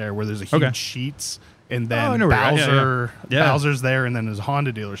right there, where there's a huge Sheetz, and then Bowser's there, and then there's a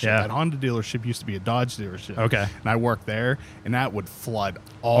Honda dealership. Yeah. That Honda dealership used to be a Dodge dealership. Okay. And I worked there, and that would flood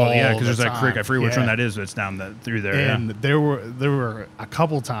all the time. because there's that creek. I forget which one that is, but it's down through there. And there were a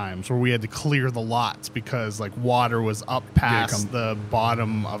couple times where we had to clear the lots because like water was up past the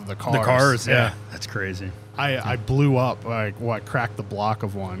bottom of the cars. The cars, that's crazy. I blew up, cracked the block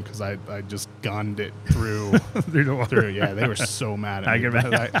of one because I just gunned it through through the water. Yeah, they were so mad at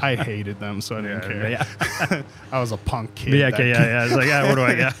me. I hated them, so I didn't care. Yeah. I was a punk kid. It's like, what do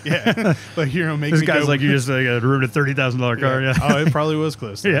I get? Yeah, like hero makes this me guy's go, like, you just ruined a $30,000 car. Yeah. Oh, it probably was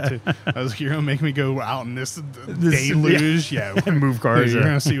close to that too. I was like, hero make me go out in this deluge. And move cars. You're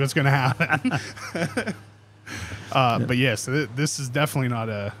gonna see what's gonna happen. But yes, this is definitely not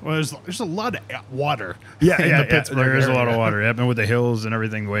there's a lot of water. In the Pittsburgh there is a lot of water. And with the hills and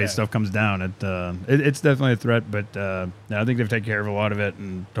everything, the way stuff comes down, it's definitely a threat. But I think they've taken care of a lot of it,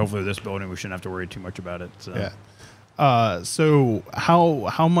 and hopefully this building we shouldn't have to worry too much about it. So. Yeah. So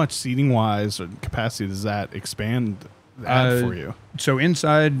how much seating wise or capacity does that expand for you? So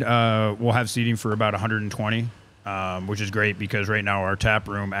inside we'll have seating for about 120. Which is great because right now our tap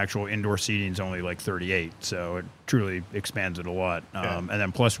room actual indoor seating is only like 38, so it truly expands it a lot. And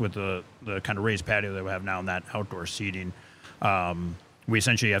then plus with the kind of raised patio that we have now and that outdoor seating, we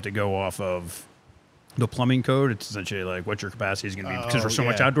essentially have to go off of the plumbing code. It's essentially like what your capacity is going to be because there's so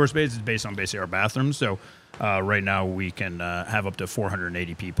much outdoor space. It's based on basically our bathrooms. So right now we can have up to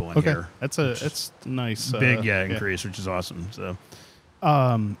 480 people in here. That's nice. Big increase, which is awesome. So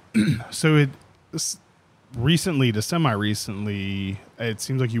so recently to semi-recently, it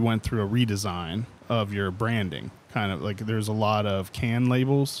seems like you went through a redesign of your branding. Kind of like there's a lot of can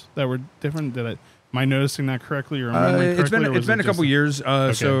labels that were different. Am I noticing that correctly or remembering correctly? It's been a couple years.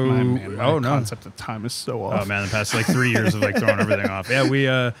 Okay, So my concept of time is so off. Oh man, the past like 3 years of like throwing everything off. Yeah, we.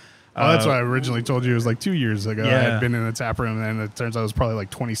 That's why I originally told you it was like 2 years ago. Yeah. I had been in the tap room, and it turns out it was probably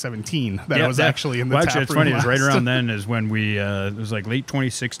like 2017 that I was actually in the tap room. It's funny. It was right last. around then is when we. It was like late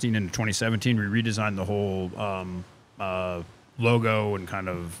 2016 into 2017. We redesigned the whole logo and kind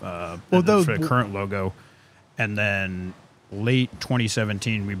of for the current logo, and then late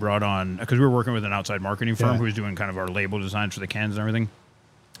 2017 we brought on, because we were working with an outside marketing firm who was doing kind of our label designs for the cans and everything.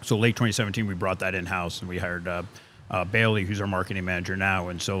 So late 2017 we brought that in house, and we hired. Bailey, who's our marketing manager now,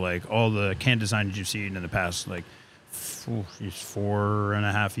 and so like all the can designs you've seen in the past like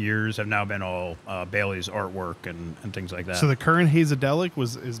 4.5 years have now been all Bailey's artwork and things like that. So the current Hazadelic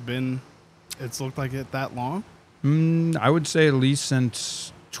it's looked like it that long? I would say at least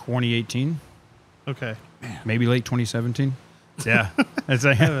since 2018. Okay, maybe late 2017. Yeah, it's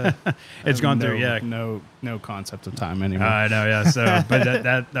like it's gone through. Yeah, no concept of time anymore. I know. Yeah. So,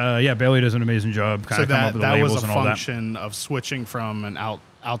 but Bailey does an amazing job. Kind of come up with the labels was a and all that. function of switching from an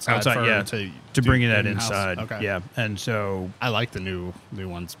outside firm to bringing that in-house. inside. Okay. Yeah, and so I like the new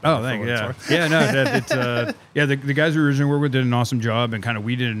ones. Oh, thank you. Yeah, no, it's the guys we originally worked with did an awesome job, and kind of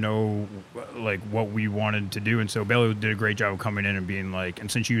we didn't know like what we wanted to do, and so Bailey did a great job of coming in and being like,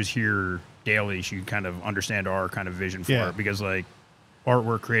 and since she was here daily, she could kind of understand our kind of vision for it, because like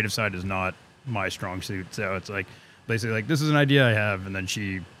artwork, creative side is not my strong suit, so it's like basically like this is an idea I have, and then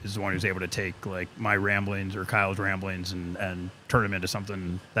she is the one who's able to take like my ramblings or Kyle's ramblings and turn them into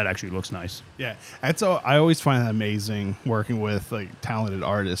something that actually looks nice. Yeah, I always find that amazing working with like talented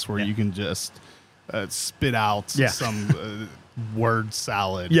artists where you can just spit out some word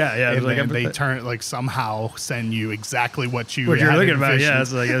salad. And like they turn like somehow send you exactly what you're looking about. Yeah,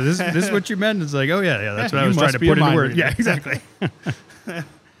 it's like this is what you meant. It's like, oh yeah, that's what I was trying to put into words. Yeah, exactly.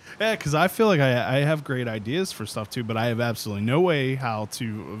 Yeah, because I feel like I have great ideas for stuff too, but I have absolutely no way how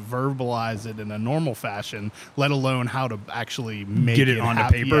to verbalize it in a normal fashion, let alone how to actually make it onto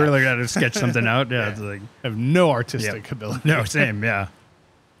paper. Like how to sketch something out. Yeah, it's like I have no artistic ability. No, same. Yeah.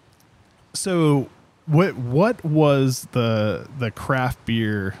 So, what was the craft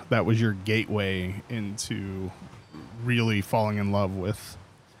beer that was your gateway into really falling in love with?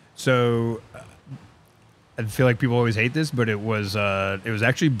 So, I feel like people always hate this, but it was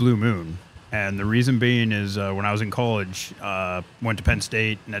actually Blue Moon, and the reason being is when I was in college, went to Penn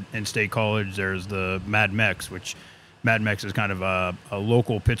State, and in State College there's the Mad Mex, which Mad Mex is kind of a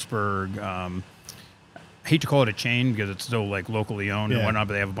local Pittsburgh. I hate to call it a chain because it's still like locally owned and whatnot,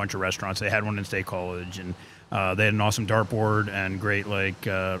 but they have a bunch of restaurants. They had one in State College, and they had an awesome dartboard and great like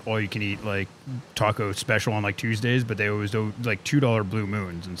all you can eat like taco special on like Tuesdays, but they always do like $2 Blue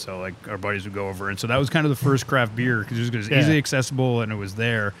Moons, and so like our buddies would go over, and so that was kind of the first craft beer because it was easily accessible and it was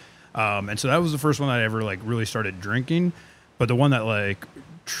there, and so that was the first one that I ever like really started drinking. But the one that like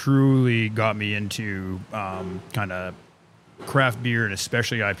truly got me into kind of craft beer and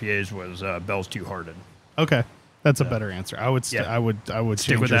especially IPAs was Bell's Two Hearted. Okay, that's a better answer. I would stick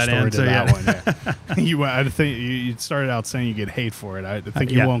Stick change with your that story answer, to that one. I think you started out saying you get hate for it. I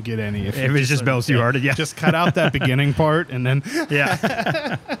think you won't get any if it's just Bell's Two Hearted. Yeah, just cut out that beginning part and then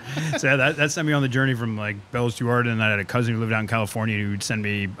So that sent me on the journey from like Bell's Two Hearted, and I had a cousin who lived out in California who would send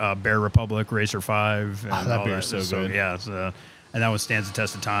me Bear Republic, Racer 5. And that beer's so good. Yeah, and that one stands the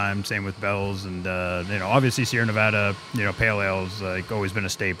test of time. Same with Bell's, and obviously Sierra Nevada, pale ale's like always been a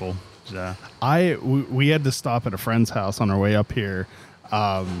staple. So. We had to stop at a friend's house on our way up here,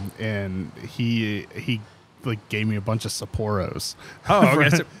 and he like gave me a bunch of Sapporos. Oh,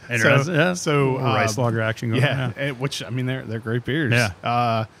 okay. So rice lager action going on. Yeah, which I mean they're great beers.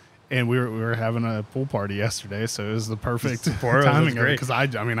 Yeah. And we were having a pool party yesterday, so it was the perfect Sapporos, timing of it, because I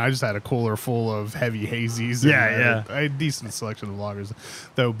just had a cooler full of heavy hazies. And I had a decent selection of lagers,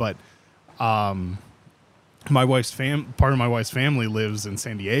 though. But my wife's part of my wife's family lives in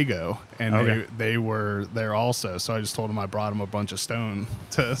San Diego, and they were there also. So I just told them I brought them a bunch of Stone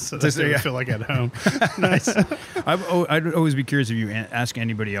so that they would feel like at home. Nice. I'd always be curious if you ask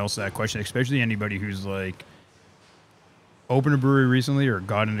anybody else that question, especially anybody who's like opened a brewery recently or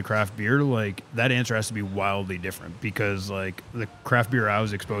got into craft beer. Like that answer has to be wildly different, because like the craft beer I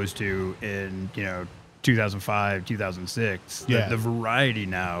was exposed to in 2005, 2006. The variety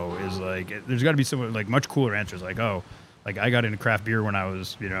now is like, there's got to be some like much cooler answers. Like, I got into craft beer when I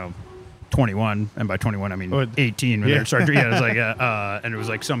was, 21, and by 21 I mean Oh, 18 when yeah. they started. Yeah, it was like and it was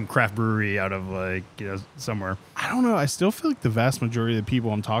like some craft brewery out of like somewhere. I don't know. I still feel like the vast majority of the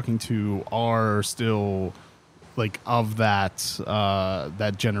people I'm talking to are still like of that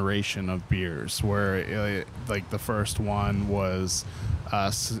that generation of beers, where like the first one was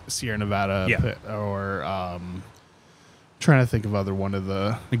Sierra Nevada, Yeah. or trying to think of other one of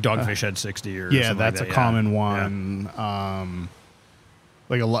the Like Dogfish had 60 or yeah, something that's like a that. common Yeah. one.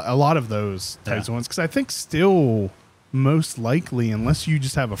 Like a lot of those types of ones, because I think still most likely, unless you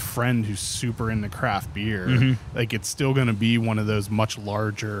just have a friend who's super into craft beer, Mm-hmm. like it's still going to be one of those much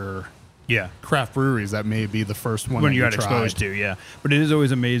larger Yeah. craft breweries that may be the first one When that you got tried. exposed to, yeah. But it is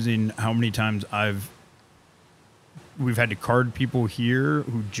always amazing how many times we've had to card people here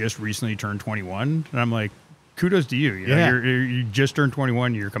who just recently turned 21, and I'm like, kudos to you. You know, Yeah. you just turned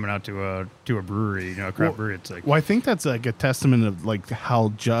 21. You're coming out to a brewery, a craft brewery. It's like, Well, I think that's like a testament of like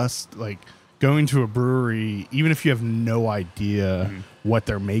how just like going to a brewery, even if you have no idea Mm-hmm. what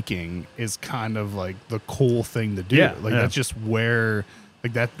they're making, is kind of like the cool thing to do. Yeah, Like yeah. that's just where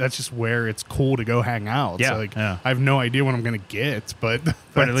like that's just where it's cool to go hang out. Yeah, So, like yeah. I have no idea what I'm gonna get, but but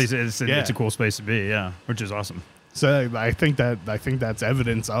at that's- least it's a cool space to be, yeah, which is awesome. So I think that's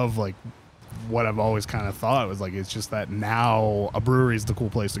evidence of like what I've always kind of thought was like it's just that now a brewery is the cool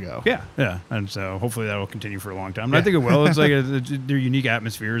place to go. Yeah, yeah, and so hopefully that will continue for a long time. And Yeah. I think it will. It's like they're unique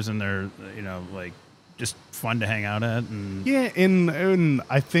atmospheres, and they're like just fun to hang out at. And Yeah, and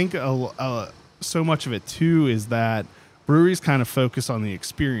I think so much of it too is that breweries kind of focus on the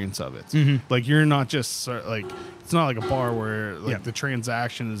experience of it. Mm-hmm. Like you're not just like it's not like a bar where like Yeah. the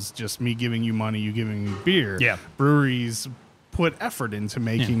transaction is just me giving you money, you giving me beer. Yeah. Breweries put effort into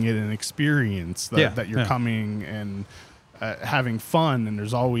making it an experience that, Yeah, that you're yeah. coming and having fun, and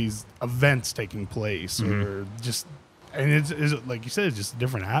there's always events taking place or just. And it's like you said, it's just a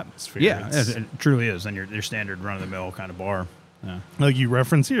different atmosphere. yeah, It's- it truly is. And your standard run of the mill kind of bar. Yeah. like you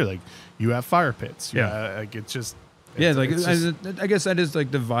reference here, like you have fire pits. Yeah. Like it's just. Yeah, it's- like it's just- I guess that is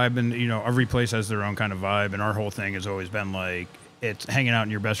like the vibe, and every place has their own kind of vibe, and our whole thing has always been like it's hanging out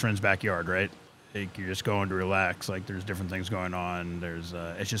in your best friend's backyard, right? Like you're just going to relax. Like there's different things going on. There's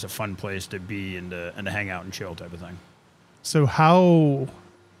it's just a fun place to be and to hang out and chill type of thing. So how?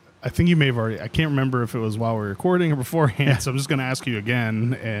 I think you may have already. I can't remember if it was while we were recording or beforehand. So I'm just going to ask you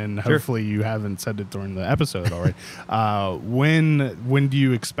again, and Sure. hopefully you haven't said it during the episode already. When do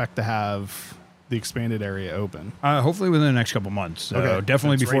you expect to have the expanded area open? Hopefully within the next couple months. Okay,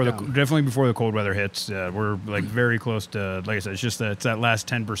 Definitely that's before right the down. definitely before the cold weather hits. We're like very close to. Like I said, it's just it's that last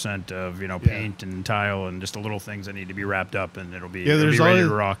 10% of paint and tile and just the little things that need to be wrapped up, and it'll be ready always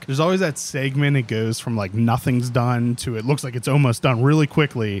to rock. there's always that segment. It goes from like nothing's done to it looks like it's almost done really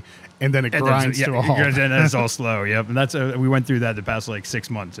quickly, and then it And grinds then, to a halt. And then it's all slow. Yep. And that's we went through that the past like 6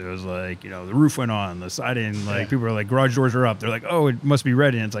 months. It was like the roof went on, the siding, like Yeah. people are like garage doors are up. They're like, oh, it must be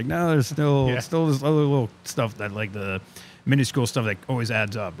ready. And it's like, no, there's still Yeah. this other little stuff that like the minuscule stuff that always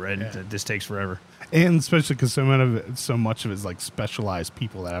adds up, right? Yeah. This takes forever. And especially because so much of it is like specialized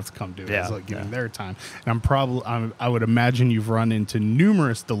people that have to come do it. Yeah, It's like giving yeah. their time. And I would imagine you've run into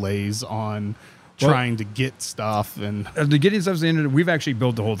numerous delays on trying to get stuff. And The getting stuff's the end of it. We've actually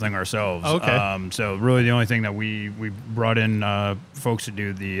built the whole thing ourselves. Okay. So really, the only thing that we brought in folks to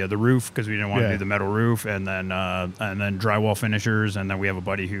do the roof because we didn't want Yeah. to do the metal roof, and then drywall finishers, and then we have a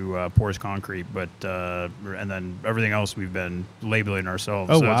buddy who pours concrete. But and then everything else we've been labeling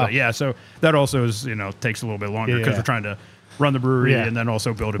ourselves. Oh, so it's wow. like, yeah. So that also is takes a little bit longer because Yeah. we're trying to run the brewery Yeah. and then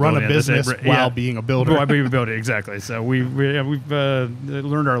also build a run building a at the same- business yeah. while being a builder. While being a builder, exactly. So we've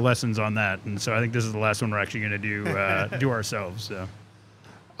learned our lessons on that, and so I think this is the last one we're actually going to do ourselves. So.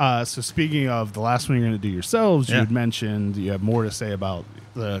 So speaking of the last one you're going to do yourselves, you Yeah. had mentioned you have more to say about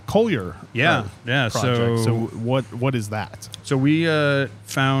the Collier Yeah, yeah. project. So, So what is that? so we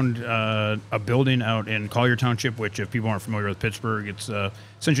found a building out in Collier Township, which, if people aren't familiar with Pittsburgh, it's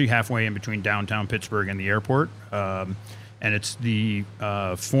essentially halfway in between downtown Pittsburgh and the airport. And it's the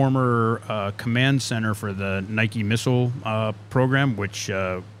former command center for the Nike missile program, which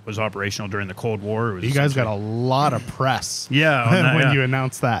was operational during the Cold War. It was You guys got a essentially- lot of press Yeah, on that, when yeah. you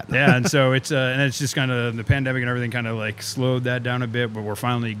announced that. Yeah, and so it's just kind of the pandemic and everything kind of like slowed that down a bit, but we're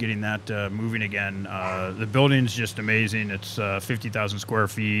finally getting that moving again. The building's just amazing. It's 50,000 square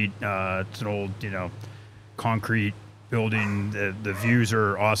feet. It's an old, concrete building. The views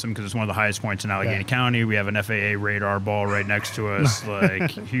are awesome because it's one of the highest points in Allegheny Yeah. County. We have an FAA radar ball right next to us,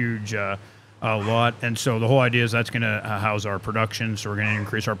 like huge lot. And so the whole idea is that's going to house our production. So we're going to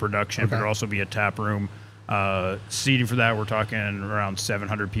increase our production, but Okay. it'll also be a tap room. Seating for that, we're talking around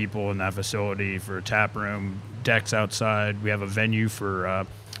 700 people in that facility for a tap room, decks outside. We have a venue for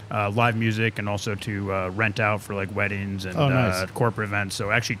live music and also to rent out for like weddings and nice. corporate events.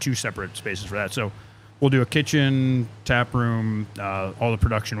 So actually 2 separate spaces for that. So we'll do a kitchen, tap room, all the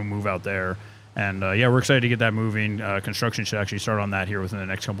production will move out there. And we're excited to get that moving. Construction should actually start on that here within the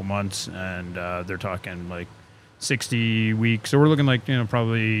next couple months. And they're talking like 60 weeks. So we're looking like,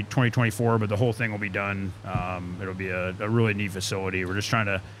 probably 2024, but the whole thing will be done. It'll be a really neat facility. We're just trying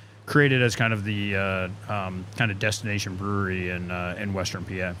to create it as kind of the kind of destination brewery in Western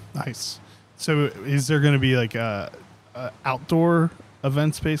PA. Nice. So is there going to be like a outdoor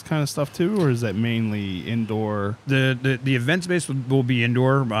event space kind of stuff too, or is that mainly indoor? The event space will be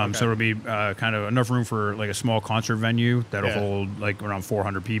indoor, so it'll be kind of enough room for like a small concert venue that'll hold like around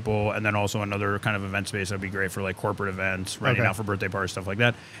 400 people, and then also another kind of event space that'll be great for like corporate events, renting out for birthday parties, stuff like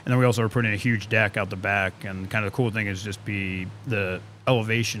that. And then we also are putting a huge deck out the back, and kind of the cool thing is just be the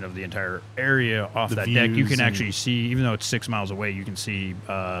elevation of the entire area off that deck. You can actually see, even though it's 6 miles away, you can see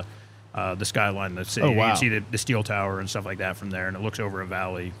the skyline, the city. Oh, wow. You can see the steel tower and stuff like that from there, and it looks over a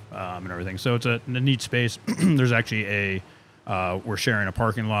valley and everything. So it's a neat space. There's actually we're sharing a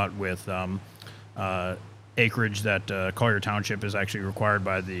parking lot with acreage that Collier Township is actually required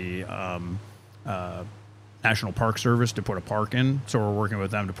by the National Park Service to put a park in. So we're working with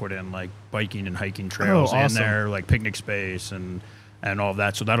them to put in like biking and hiking trails in there, like picnic space and all of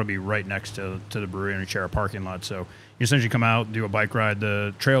that. So that'll be right next to the brewery, and we share a parking lot. So you essentially come out, do a bike ride.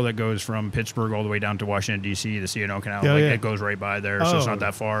 The trail that goes from Pittsburgh all the way down to Washington, D.C., the C&O Canal, it goes right by there. So it's not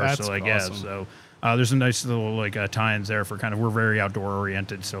that far. That's so awesome. So there's some nice little like tie-ins there for kind of, we're very outdoor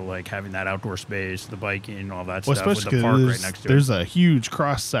oriented. So like having that outdoor space, the biking, all that stuff with the park right next to it. There's a huge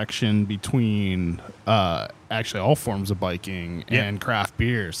cross section between actually all forms of biking and craft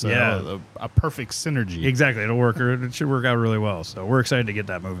beer. So a perfect synergy. Exactly. It should work out really well. So we're excited to get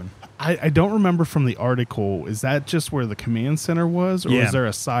that moving. I don't remember from the article, is that just where the command center was, or was there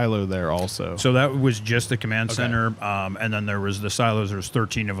a silo there also? So that was just the command center, and then there was the silos. There was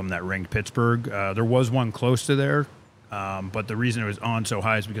 13 of them that ringed Pittsburgh. There was one close to there, but the reason it was on so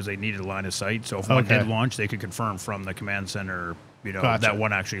high is because they needed a line of sight. So if one did launch, they could confirm from the command center, that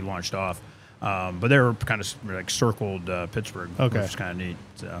one actually launched off. But they were kind of like circled Pittsburgh, which was kind of neat.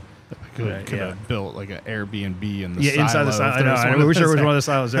 So. Could have built like an Airbnb in the silo. Inside the silo. I wish there was one of the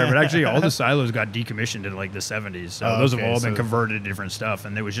silos there, but actually all the silos got decommissioned in like the 70s. So those have all been converted to different stuff,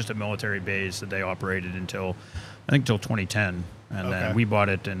 and it was just a military base that they operated until 2010, and then we bought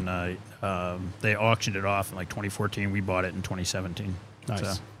it, and they auctioned it off in like 2014. We bought it in 2017. Nice.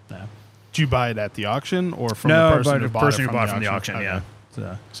 So, yeah. Did you buy it at the auction or from the person who bought it from the auction? Yeah.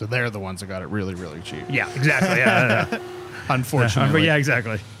 So they're the ones that got it really, really cheap. Yeah, exactly. Yeah. Unfortunately. Yeah,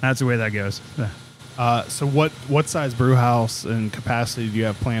 exactly. That's the way that goes. So what size brew house and capacity do you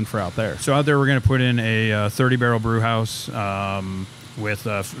have planned for out there? So out there we're going to put in a 30-barrel brew house with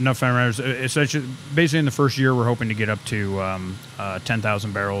enough fermenters. Essentially, basically in the first year we're hoping to get up to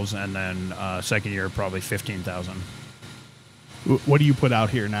 10,000 barrels, and then second year probably 15,000. What do you put out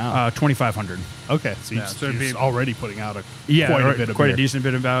here now? 2,500. Okay, so you're already putting out quite a decent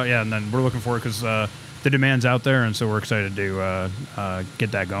bit about, and then we're looking for it because the demand's out there, and so we're excited to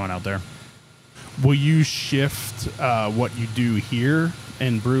get that going out there. Will you shift what you do here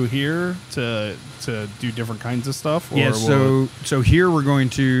and brew here to do different kinds of stuff? Yeah, so here we're going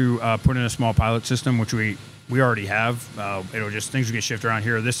to put in a small pilot system, which we already have. Things will get shifted around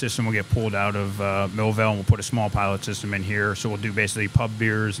here. This system will get pulled out of Millvale, and we'll put a small pilot system in here. So we'll do basically pub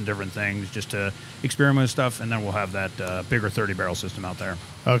beers and different things just to experiment with stuff, and then we'll have that bigger 30-barrel system out there.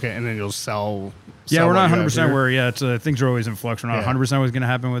 Okay, and then you'll sell. Yeah, we're not 100% where. Things are always in flux. We're not 100% what's going to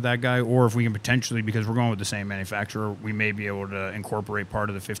happen with that guy, or if we can potentially, because we're going with the same manufacturer, we may be able to incorporate part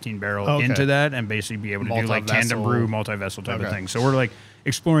of the 15-barrel into that, and basically be able to do like tandem brew, multi-vessel type of thing. So we're like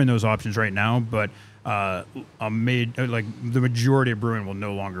exploring those options right now, but. The majority of brewing will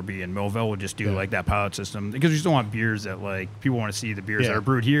no longer be in Millville. We'll just do like that pilot system because we still want beers that like people want to see the beers that are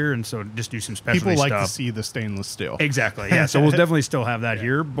brewed here, and so just do some specialty stuff. People like to see the stainless steel. Exactly. Yeah. So we'll definitely still have that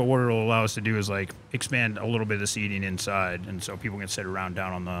here, but what it'll allow us to do is like expand a little bit of the seating inside, and so people can sit around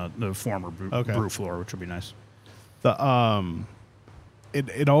down on the former brew floor, which will be nice.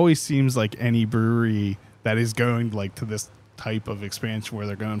 It always seems like any brewery that is going like to this type of expansion where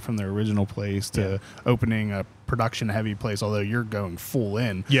they're going from their original place to opening a production heavy place, although you're going full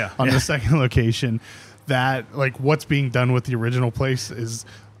in on the second location, that like what's being done with the original place is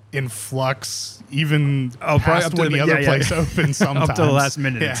in flux even past when the other place opens sometimes. Up to the last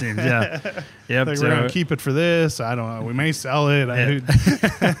minute it seems. Yep. Like we're going to keep it for this. I don't know. We may sell it.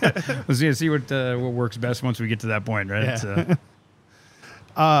 We'll see what works best once we get to that point, right?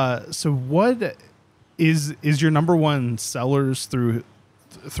 So what is your number one sellers through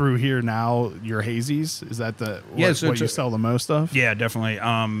through here now your hazies? Is that what you sell the most of? Yeah, definitely.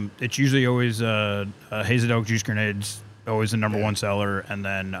 It's usually always Hazy Elk Juice Grenades, always the number one seller, and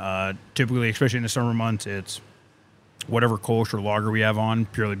then typically, especially in the summer months, it's whatever Kolsch or lager we have on,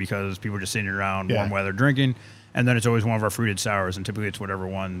 purely because people are just sitting around warm weather drinking, and then it's always one of our fruited sours, and typically it's whatever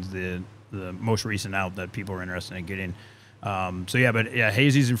one's the most recent out that people are interested in getting.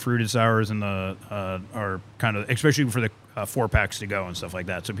 Hazies and fruited sours and are kind of, especially for the 4-packs to go and stuff like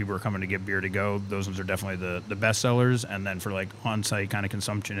that. So people are coming to get beer to go. Those ones are definitely the best sellers. And then for like on-site kind of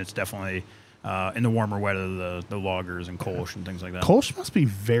consumption, it's definitely in the warmer weather, the lagers and Kolsch and things like that. Kolsch must be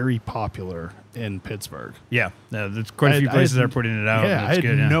very popular in Pittsburgh. Yeah, there's quite a few places that are putting it out. Yeah, I had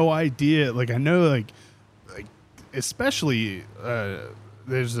no idea. Like I know, like especially.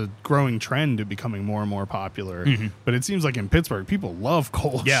 There's a growing trend to becoming more and more popular, but it seems like in Pittsburgh, people love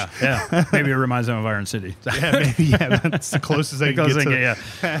Kolsch. Yeah. Maybe it reminds them of Iron City. That's the closest they can get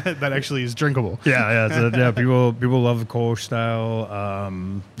to that actually is drinkable. People love the Kolsch style.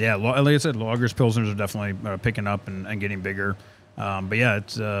 Like I said, lagers, pilsners are definitely picking up and getting bigger.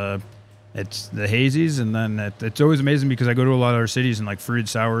 It's the hazies, and then it's always amazing because I go to a lot of other cities and like fruited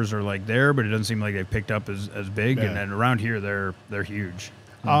sours are like there, but it doesn't seem like they've picked up as big. Yeah. And then around here, they're huge.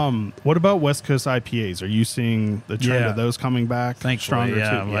 What about West Coast IPAs? Are you seeing the trend of those coming back? Thankfully,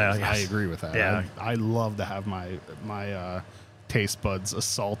 stronger too? I agree with that. Yeah. I love to have my taste buds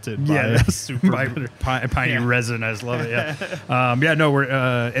assaulted by a super bitter piney resin. I just love it. Yeah.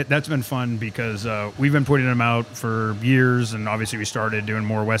 That's been fun because we've been putting them out for years, and obviously we started doing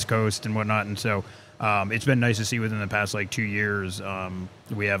more West Coast and whatnot, and so it's been nice to see within the past like 2 years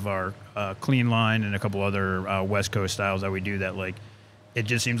we have our clean line and a couple other West Coast styles that we do that like. It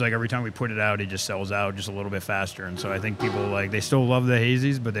just seems like every time we put it out, it just sells out just a little bit faster. And so I think people they still love the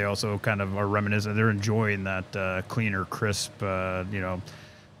hazies, but they also kind of are reminiscent. They're enjoying that cleaner, crisp,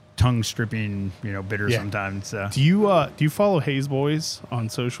 tongue stripping, bitter sometimes. Do you follow Haze Boys on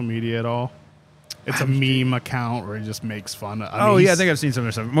social media at all? It's a meme account where he just makes fun. I think I've seen some of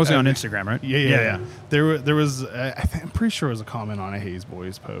their stuff, mostly on Instagram, right? Yeah. There was, I'm pretty sure it was a comment on a Haze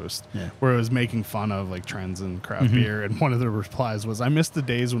Boys post where it was making fun of like trends in craft beer, and one of the replies was, "I miss the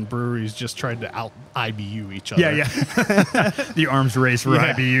days when breweries just tried to out IBU each other." Yeah. The arms race for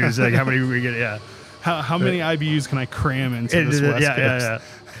IBUs. Like how many we get? Yeah. How many IBUs can I cram into this West Coast?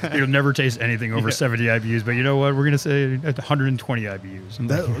 Yeah. You'll never taste anything over 70 IBUs, but you know what? We're gonna say 120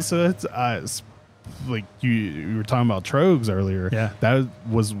 IBUs. So that's. Like you were talking about Trogs earlier. Yeah. That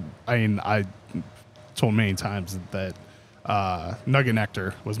was, I told many times that Nugget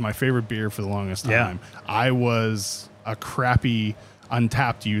Nectar was my favorite beer for the longest time. Yeah. I was a crappy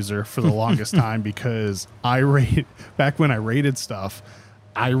Untapped user for the longest time because back when I rated stuff,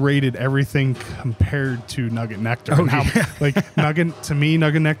 I rated everything compared to Nugget Nectar. To me,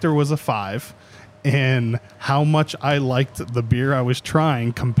 Nugget Nectar was a 5. And how much I liked the beer I was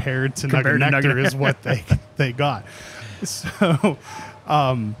trying compared to Nugget Nectar is what they got. So,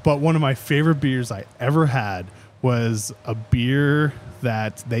 but one of my favorite beers I ever had was a beer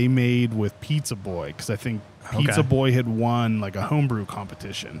that they made with Pizza Boy, because I think Pizza Boy had won like a homebrew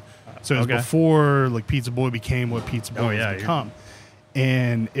competition. So it was before like Pizza Boy became what Pizza Boy has become.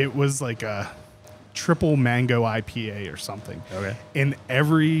 And it was like a triple mango IPA or something. Okay. And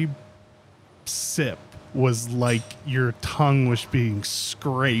every sip was like your tongue was being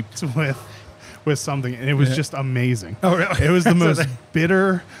scraped with something, and it was just amazing. Oh, really? It was the most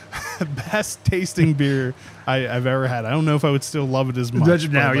bitter, best tasting beer I've ever had. I don't know if I would still love it as much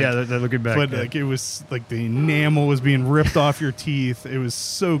now. Looking back, but like it was like the enamel was being ripped off your teeth. It was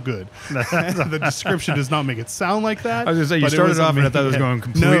so good. The description does not make it sound like that. I was gonna say you started off and I thought it was going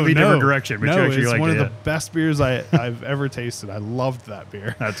completely different direction. But you actually it's one of the best beers I've ever tasted. I loved that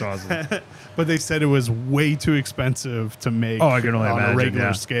beer. That's awesome. But they said it was way too expensive to make. I can only imagine, a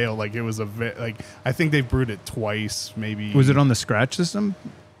regular scale. Like it was I think they've brewed it twice, maybe. Was it on the scratch system,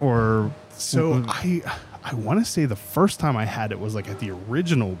 or so? I want to say the first time I had it was like at the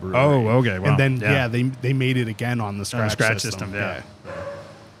original brewery. Oh, okay. Wow. And then they made it again on the scratch system. Yeah.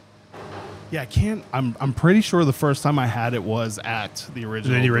 Yeah, I can't. I'm pretty sure the first time I had it was at the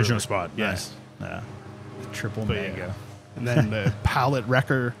original. The original spot. Yes. Yeah. Triple mango. Yeah. And then the Palette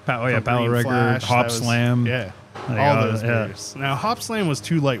Wrecker. Palette Wrecker. Hop Slam. Yeah. All those beers. Now, Hop Slam was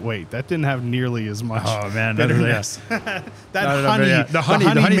too lightweight. That didn't have nearly as much. Oh man, bitterness. The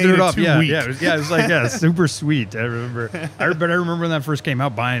honey threw it off. It was like super sweet. I remember. I remember when that first came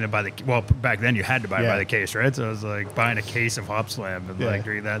out, buying it by the back then you had to buy it by the case, right? So I was like buying a case of Hop Slam, and like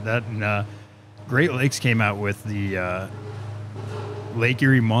that. And Great Lakes came out with the Lake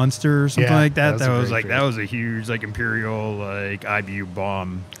Erie Monster or something Yeah, like that. that was a great beer. That was a huge like imperial like IBU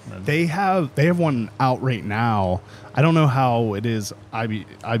bomb. They have one out right now. I don't know how it is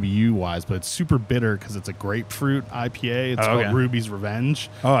IBU wise, but it's super bitter because it's a grapefruit IPA. It's called Ruby's Revenge.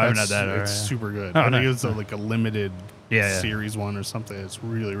 Oh, I haven't had that. It's super good. Oh, I think nice. it's like a limited series one or something. It's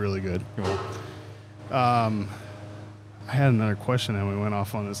really, really good. Cool. I had another question and we went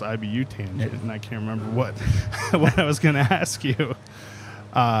off on this IBU tangent and I can't remember what I was going to ask you.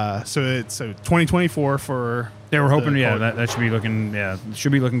 So 2024 for we're hoping that should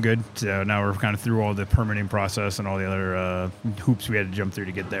be looking good. So now we're kind of through all the permitting process and all the other hoops we had to jump through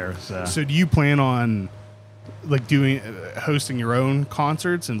to get there. So do you plan on like hosting your own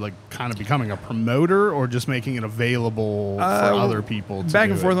concerts and like kind of becoming a promoter, or just making it available for other people to back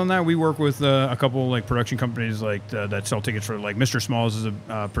and do forth it? on that? We work with a couple like production companies like that sell tickets for, like, Mr. Smalls is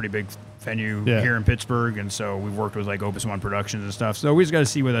a pretty big venue here in Pittsburgh, and so we've worked with like Opus One Productions and stuff. So we just got to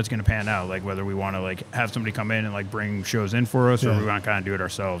see where that's going to pan out, like whether we want to like have somebody come in and like bring shows in for us, or we want to kind of do it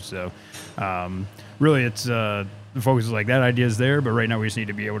ourselves. So really, it's the focus is like that idea is there, but right now we just need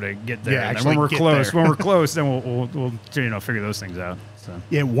to be able to get there. And then when we're close, then we'll figure those things out. So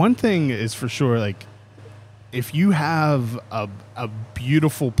yeah, one thing is for sure, like if you have a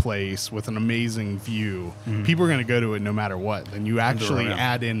beautiful place with an amazing view, people are going to go to it no matter what. Then you actually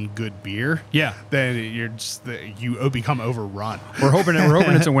add in good beer. Yeah, then you're just you become overrun. We're hoping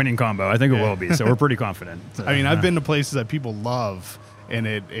it's a winning combo. I think it will be. So we're pretty confident. So, I mean, I've been to places that people love, and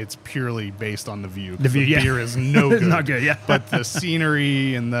it's purely based on the view. The beer is no good. It's not good, yeah. But the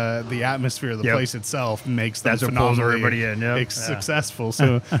scenery and the atmosphere of the place itself makes them phenomenally everybody in. Successful.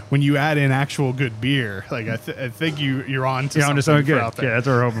 So when you add in actual good beer, like I think you're on to something good. out there. Yeah, that's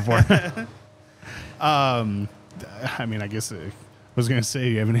what we're hoping for. I mean, I guess I was going to say,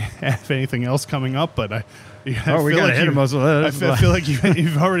 you have anything else coming up, but we got to hit most of that. I feel like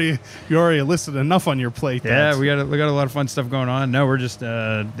you've already listed enough on your plate. Yeah, we got a lot of fun stuff going on. No, we're just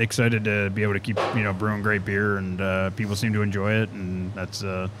excited to be able to keep brewing great beer, and people seem to enjoy it, and that's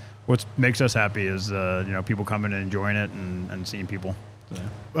what makes us happy is people coming and enjoying it and seeing people.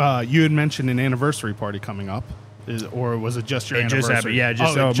 So. You had mentioned an anniversary party coming up. Or was it just your anniversary?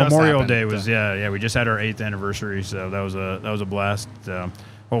 Just happened. Memorial Day was we just had our 8th anniversary, so that was a blast.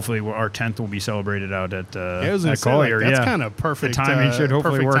 Hopefully our 10th will be celebrated out at Collier. That's kind of perfect. The timing should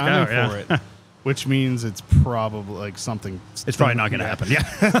hopefully work out for it. Which means it's probably like something. It's probably not going to happen.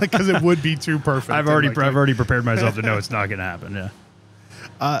 Yeah, because it would be too perfect. I've already prepared myself to know it's not going to happen.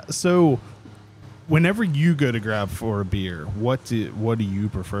 Yeah. So, whenever you go to grab for a beer, what do you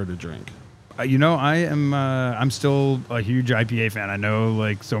prefer to drink? I'm still a huge IPA fan. I know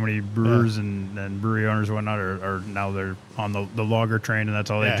like so many brewers and brewery owners and whatnot are now they're on the lager train and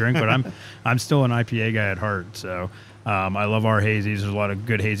that's all they drink. But I'm still an IPA guy at heart. So I love our hazies. There's a lot of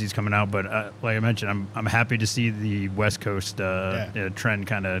good hazies coming out. But like I mentioned, I'm happy to see the West Coast trend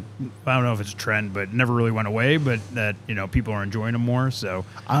kind of. I don't know if it's a trend, but it never really went away. But that people are enjoying them more. So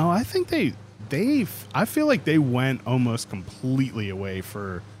I think I feel like they went almost completely away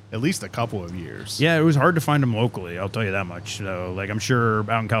for at least a couple of years. Yeah, it was hard to find them locally, I'll tell you that much. So, like, I'm sure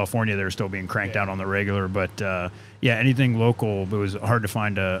out in California they're still being cranked out on the regular, but anything local, it was hard to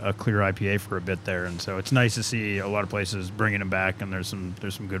find a clear IPA for a bit there, and so it's nice to see a lot of places bringing them back, and there's some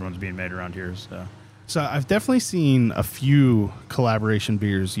good ones being made around here. So I've definitely seen a few collaboration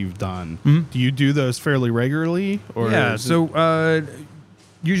beers you've done. Mm-hmm. Do you do those fairly regularly? Or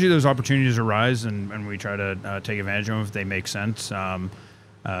usually those opportunities arise, and we try to take advantage of them if they make sense.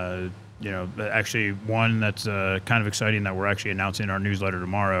 Actually one that's kind of exciting that we're actually announcing in our newsletter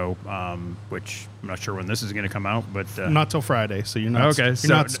tomorrow, which I'm not sure when this is going to come out, but not till Friday. So you're not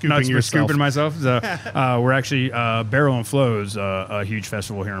not scooping myself. So, we're actually Barrel and Flows, a huge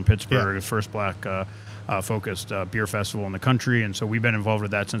festival here in Pittsburgh, the first black focused beer festival in the country, and so we've been involved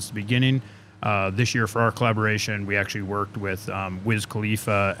with that since the beginning. This year for our collaboration, we actually worked with Wiz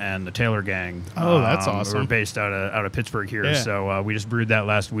Khalifa and the Taylor Gang. Oh, that's awesome. We're based out of Pittsburgh here. So we just brewed that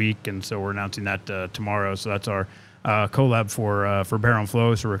last week, and so we're announcing that tomorrow. So that's our collab for Barrel and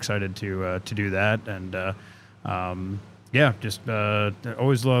Flow. So we're excited to do that. And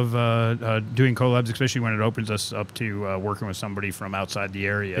always love doing collabs, especially when it opens us up to working with somebody from outside the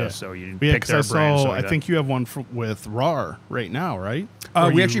area. So you pick their brand. I think you have one with RAR right now, right?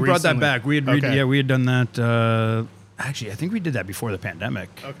 We actually brought that back. We had done that. Actually, I think we did that before the pandemic.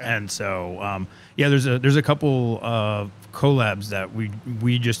 Okay. And so, there's a couple collabs that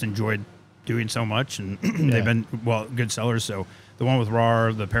we just enjoyed doing so much, and they've been good sellers. So the one with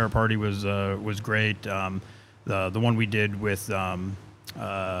RAR, the Para Party was great. The one we did with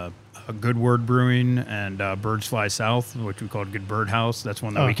Good Word Brewing and Birds Fly South, which we called Good Bird House. That's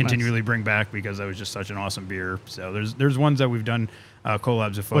one that we continually bring back because that was just such an awesome beer. So there's ones that we've done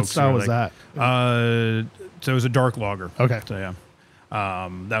collabs with folks. What style was that? So it was a dark lager. Okay. So yeah,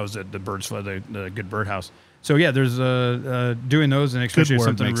 that was the Birds Fly, the Good Bird House. So yeah, there's doing those, and especially Good Word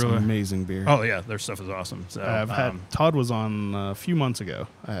something makes really amazing beer. Oh yeah, their stuff is awesome. So I've had Todd was on a few months ago.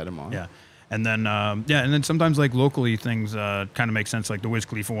 I had him on. yeah. And then sometimes like locally things kind of make sense. Like the Wiz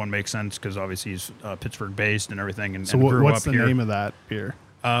Khalifa one makes sense because obviously he's Pittsburgh based and everything. And So grew what's up the here. name of that beer?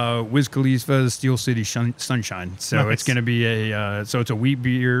 Wiz Khalifa Steel City Sunshine. So Nice. it's going to be it's a wheat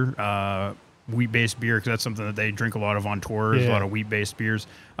beer, wheat based beer because that's something that they drink a lot of on tours. Yeah. A lot of wheat based beers.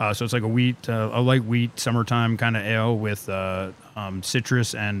 So it's like a light wheat summertime kind of ale with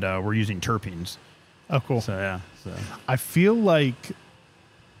citrus and we're using terpenes. Oh, cool. So yeah. So. I feel like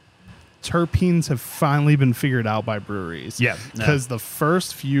terpenes have finally been figured out by breweries. Yeah. Because the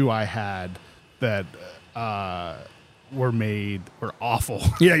first few I had that were made were awful.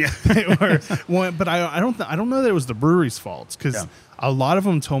 Yeah. They were but I don't know that it was the brewery's fault because a lot of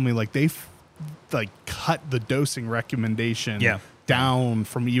them told me like they cut the dosing recommendation down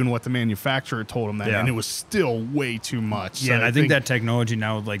from even what the manufacturer told them that, and it was still way too much. Yeah, So and I think that technology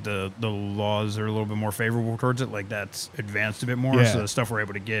now, like the laws are a little bit more favorable towards it. Like that's advanced a bit more. Yeah. So the stuff we're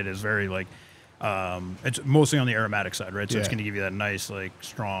able to get is very like, it's mostly on the aromatic side, right? So it's Yeah. going to give you that nice, like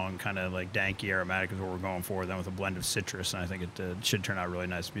strong kind of like danky aromatic is what we're going for. Then with a blend of citrus, and I think it should turn out really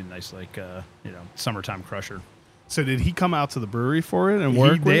nice. Be a nice like summertime crusher. So did he come out to the brewery for it and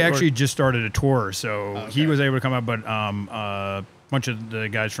work? They actually just started a tour, so he was able to come out. But a bunch of the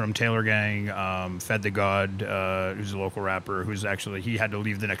guys from Taylor Gang, Fed the God, who's a local rapper, he had to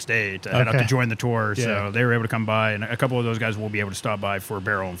leave the next day to head out to join the tour. Yeah. So they were able to come by, and a couple of those guys will be able to stop by for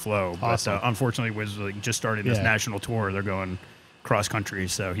Barrel and Flow. Awesome. But unfortunately, was like just starting this national tour. They're going cross country,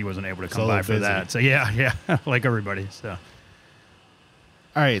 so he wasn't able to come by for busy. that. So yeah, like everybody. So.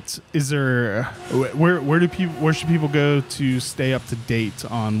 All right. Is there where should people go to stay up to date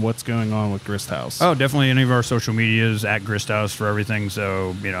on what's going on with Grist House? Oh, definitely any of our social medias at Grist House for everything.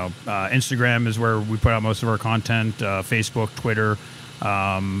 So, Instagram is where we put out most of our content, Facebook, Twitter,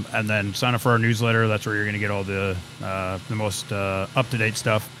 and then sign up for our newsletter. That's where you're going to get all the most up-to-date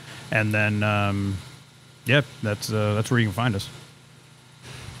stuff. And then, that's where you can find us.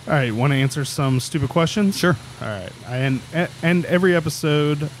 All right. Want to answer some stupid questions? Sure. All right. I end every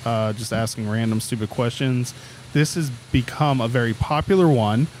episode just asking random stupid questions. This has become a very popular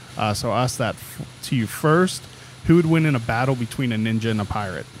one, so I'll ask that to you first. Who would win in a battle between a ninja and a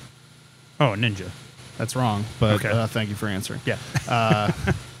pirate? Oh, ninja. That's wrong, but Okay. thank you for answering. Yeah.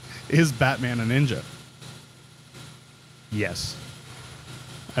 Is Batman a ninja? Yes.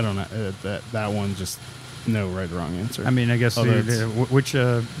 I don't know. That one just no right or wrong answer. I mean, I guess Although which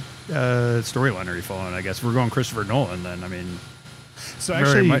storyline are you following? I guess we're going Christopher Nolan. Then I mean, so very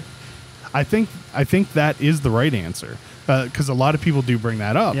actually, much- I think that is the right answer because a lot of people do bring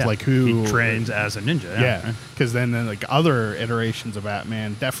that up, yeah. like who he trains as a ninja. Yeah, because then like other iterations of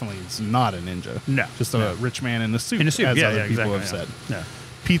Batman definitely is not a ninja. No, just a rich man in a suit. In a suit, as yeah, other people exactly, have said. Yeah.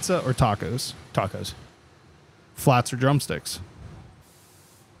 Pizza or tacos? Tacos. Flats or drumsticks?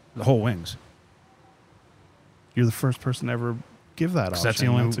 The whole wings. You're the first person to ever give that option.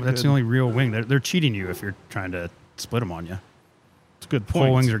 That's the only real wing. They're cheating you if you're trying to split them on you. It's a good point.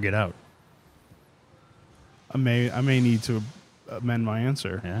 Whole wings or get out. I may need to amend my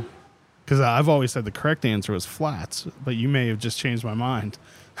answer. Yeah. Because I've always said the correct answer was flats, but you may have just changed my mind.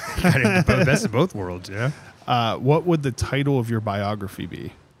 The best of both worlds. Yeah. What would the title of your biography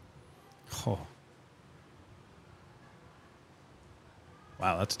be? Oh.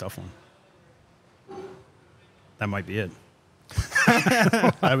 Wow, that's a tough one. That might be it.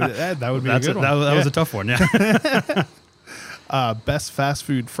 That would be a good one. That was a tough one. Yeah. Best fast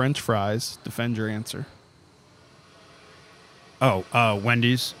food French fries. Defend your answer.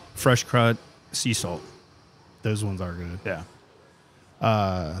 Wendy's, fresh cut, sea salt. Those ones are good.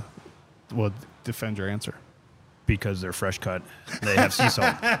 Yeah. Well, defend your answer. Because they're fresh cut, they have sea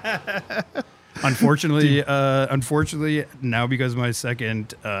salt. Unfortunately, now because my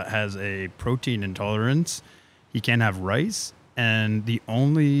second has a protein intolerance, he can't have rice. And the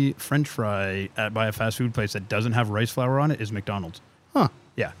only French fry by a fast food place that doesn't have rice flour on it is McDonald's. Huh.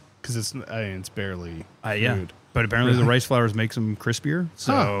 Yeah. Because it's barely Yeah. food. But apparently the rice flour makes them crispier.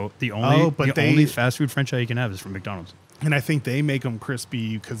 So the only fast food French fry you can have is from McDonald's. And I think they make them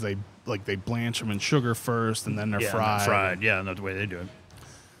crispy because they blanch them in sugar first and then they're fried. Fried. Yeah, and that's the way they do it.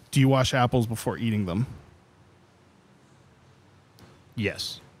 Do you wash apples before eating them?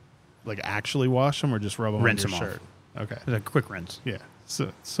 Yes. Like actually wash them or just rub them Rinse on your them off. shirt? Okay. It's a quick rinse. Yeah.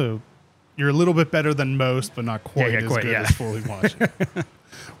 So you're a little bit better than most, but not quite as good as fully watching.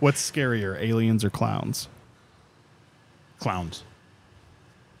 What's scarier, aliens or clowns? Clowns.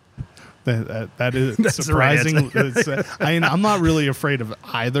 That is That's surprising. I'm not really afraid of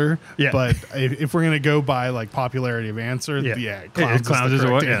either. Yeah. But if we're gonna go by like popularity of answer, clowns is the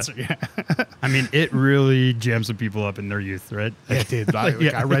correct answer. Yeah. I mean, it really jams some people up in their youth, right? It did.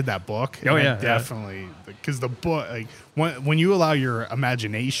 I read that book. Oh yeah, definitely. Because the book, like when you allow your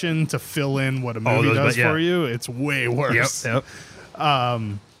imagination to fill in what a movie does for you, it's way worse. Yep.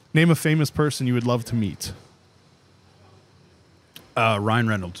 Name a famous person you would love to meet. Ryan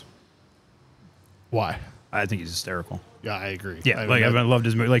Reynolds. Why? I think he's hysterical. Yeah, I agree. Yeah, I've loved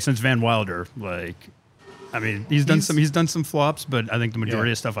his movie. Like since Van Wilder, I mean, he's done some flops, but I think the majority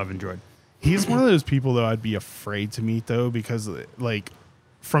of stuff I've enjoyed. He's one of those people though I'd be afraid to meet though, because like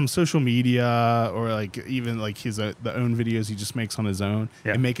from social media or like even like his the own videos he just makes on his own,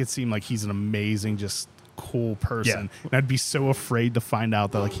 and make it seem like he's an amazing, just cool person. And I'd be so afraid to find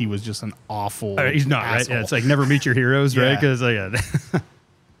out that like he was just an awful. He's not asshole. Right. Yeah, it's like never meet your heroes, right? Because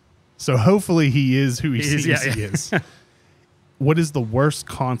So hopefully he is who he seems he is. What is the worst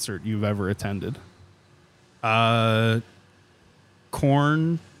concert you've ever attended?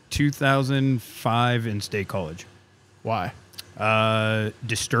 Korn 2005 in State College. Why?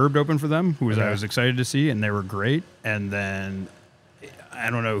 Disturbed opened for them, who I was excited to see, and they were great. And then I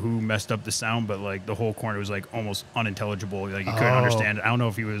don't know who messed up the sound, but like the whole Korn was like almost unintelligible. Like you couldn't understand it. I don't know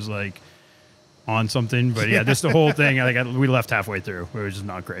if he was like on something, but just the whole thing. We left halfway through. It was just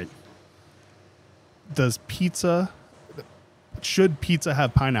not great. Should pizza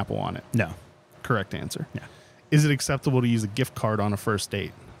have pineapple on it? No. Correct answer. Yeah. Is it acceptable to use a gift card on a first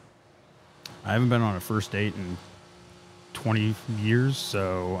date? I haven't been on a first date in 20 years,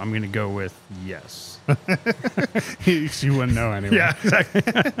 so I'm going to go with yes. You wouldn't know anyway. Yeah, exactly.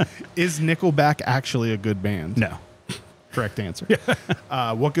 Is Nickelback actually a good band? No. Correct answer.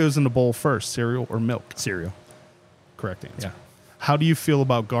 What goes in the bowl first, cereal or milk? Cereal. Correct answer. Yeah. How do you feel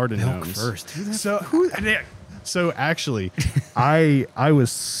about garden Milk gnomes? first. So actually, I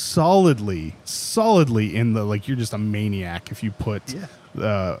was solidly in the like you're just a maniac if you put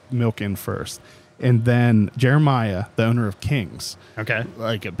milk in first. And then Jeremiah, the owner of King's,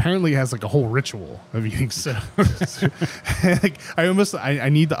 like apparently has like a whole ritual of eating so. Like, I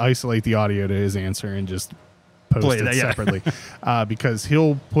need to isolate the audio to his answer and just post it separately, because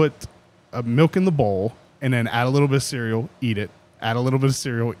he'll put milk in the bowl and then add a little bit of cereal, eat it. Add a little bit of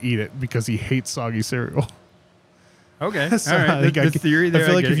cereal, eat it, because he hates soggy cereal. Okay, So all right. The theory there. I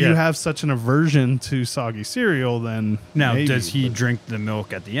feel like if you have such an aversion to soggy cereal, then now maybe, does he drink the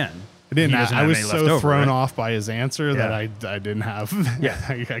milk at the end? I didn't. I was so thrown right? off by his answer that I didn't have.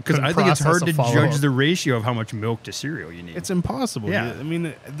 Because I think it's hard to judge the ratio of how much milk to cereal you need. It's impossible. Yeah. I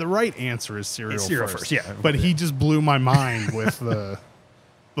mean, the right answer is cereal first. Yeah, but he just blew my mind with the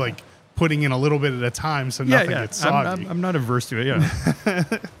like putting in a little bit at a time so nothing gets soggy. I'm not averse to it.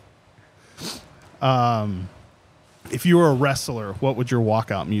 Yeah. If you were a wrestler, what would your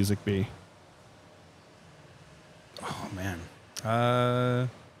walkout music be? Oh man. My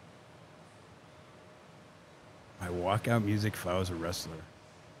walkout music if I was a wrestler.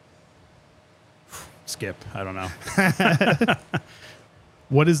 Skip. I don't know.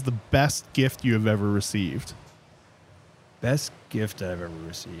 What is the best gift you have ever received? Best gift I've ever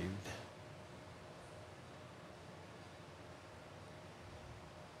received.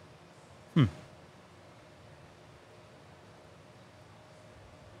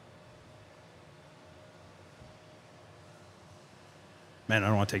 Man, I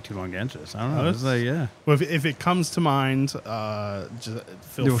don't want to take too long to answer this. I don't know. It's like, Well, if it comes to mind, just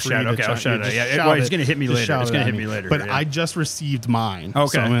feel free to I'll shout it. Yeah, it's going to hit me later. It's going to hit me later. But I just received mine.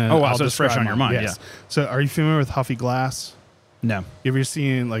 Okay. So so it's fresh on your mind. Yes. Yeah. So are you familiar with Huffy Glass? No. You ever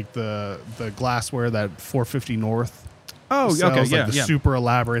seen like the glassware that 450 North? Oh, okay, like the super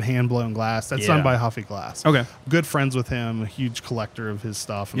elaborate hand blown glass. That's done by Huffy Glass. Okay. Good friends with him, a huge collector of his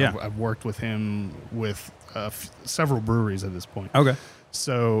stuff. And I've worked with him with several breweries at this point. Okay.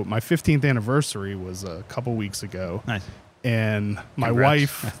 So my 15th anniversary was a couple weeks ago. Nice. And my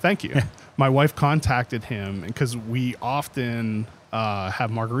wife, thank you. My wife contacted him because we often have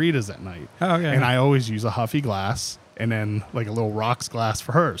margaritas at night. Oh, okay. And I always use a Huffy Glass and then like a little rocks glass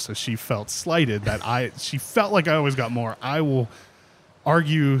for her. So she felt slighted that she felt like I always got more. I will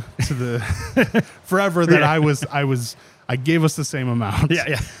argue to the forever that I gave us the same amount.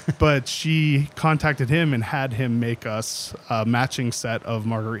 Yeah. But she contacted him and had him make us a matching set of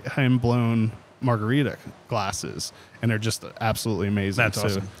hand blown margarita glasses, and they're just absolutely amazing. That's So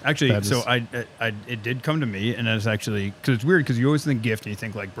awesome. Actually, that so is- I it did come to me, and it's actually because it's weird because you always think gift and you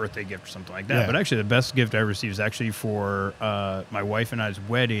think like birthday gift or something like that. Yeah. But actually, the best gift I received is actually for my wife and I's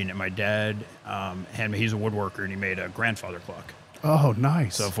wedding, and my dad handed me. He's a woodworker, and he made a grandfather clock. Oh,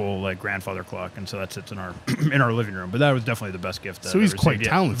 nice. So a full like grandfather clock, and so that sits in our in our living room. But that was definitely the best gift. That So I he's received. quite Yeah,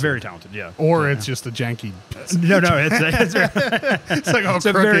 talented. very talented. Yeah. or Yeah. it's just a janky. no, it's It's like, oh, it's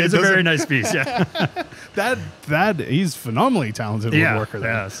a crooked, very it doesn't- nice piece. Yeah. that he's phenomenally talented Yeah, woodworker. Then.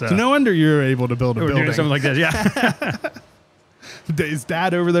 yeah, So so- no wonder you're able to build a We're building. doing something like that. Yeah. Is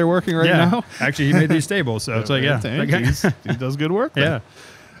Dad over there working right yeah. now? Actually, he made these tables, so it's like yeah. He does good work. then.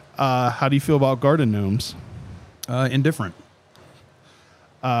 Yeah. How do you feel about garden gnomes? Indifferent.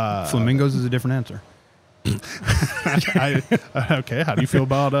 Flamingos is a different answer. Okay. How do you feel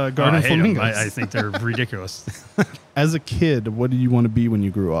about garden I hate 'em. flamingos? I think they're ridiculous. As a kid, what did you want to be when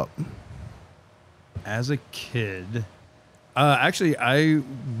you grew up? As a kid, actually, I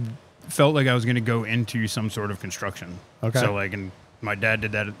felt like I was going to go into some sort of construction. Okay. So, like, and my dad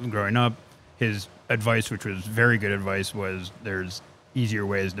did that growing up. His advice, which was very good advice, was there's easier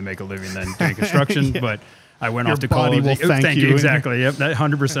ways to make a living than doing construction. Yeah. But I went Your off to body college. will thank you. Exactly. Yep. That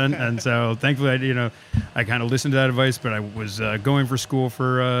 100%. And so, thankfully, I kind of listened to that advice. But I was going for school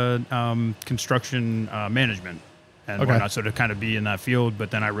for construction management. And Okay. whatnot, so to kind of be in that field,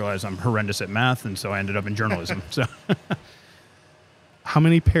 but then I realized I'm horrendous at math, and so I ended up in journalism. So How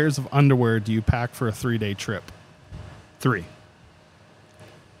many pairs of underwear do you pack for a 3-day trip? 3.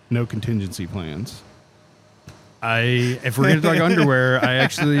 No contingency plans. If we're going to talk underwear, I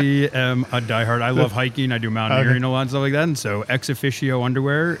actually am a diehard. I love hiking. I do mountaineering Okay. a lot and stuff like that. And so ex officio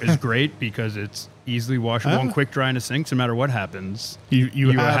underwear is great because it's easily washable and quick dry in a sink. So no matter what happens,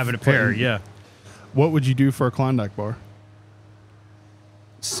 You have it a pair. plenty. Yeah. What would you do for a Klondike bar?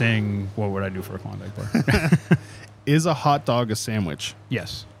 Sing, what would I do for a Klondike bar? Is a hot dog a sandwich?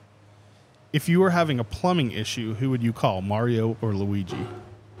 Yes. If you were having a plumbing issue, who would you call, Mario or Luigi?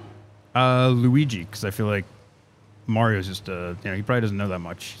 Luigi, because I feel like Mario's just, he probably doesn't know that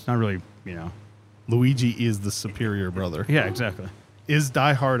much. He's not really, Luigi is the superior brother. Yeah, exactly. Is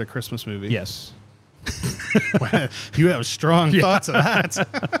Die Hard a Christmas movie? Yes. You have strong thoughts of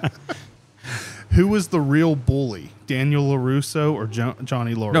that. Who was the real bully, Daniel LaRusso or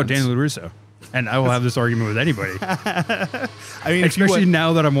Johnny Lawrence? No, Daniel LaRusso. And I will have this argument with anybody, I mean, if you especially went-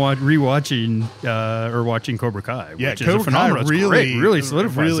 now that I'm rewatching or watching Cobra Kai, yeah, which is Cobra a phenomenal. Kai It's great. Really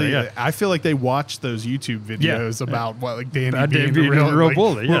solidifies it. Yeah. I feel like they watched those YouTube videos about what like Danny About being Danny the being real, the real like,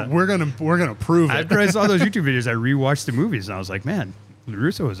 bully, yeah. We're gonna prove it. After I saw those YouTube videos, I rewatched the movies and I was like, man,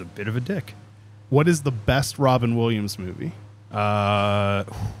 LaRusso was a bit of a dick. What is the best Robin Williams movie?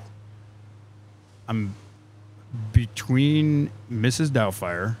 I'm between Mrs.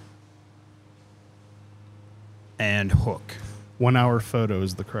 Doubtfire and Hook. 1 Hour Photo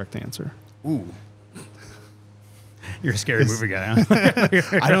is the correct answer. Ooh. You're a scary movie guy, huh?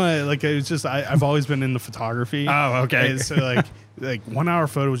 I don't like. It's just I've always been into photography. Oh, okay. And so like 1 Hour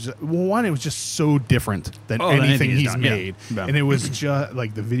Photo was just, well, one, it was just so different than Than anything he's he's done, yeah. made, Yeah. and it was just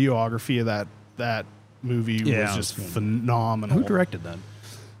like the videography of that movie Yeah, was it just was good. phenomenal. Who directed that?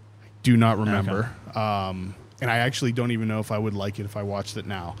 Do not remember. And I actually don't even know if I would like it if I watched it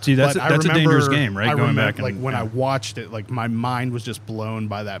now. See, that's But a- that's a dangerous game, right? I Going remember, back and- like when I yeah. watched it, like my mind was just blown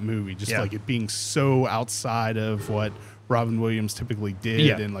by that movie. Just Yeah. like it being so outside of what Robin Williams typically did,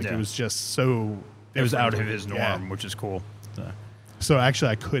 Yeah, and like yeah. it was just so. It was out of different. his norm, Yeah. which is cool. So actually,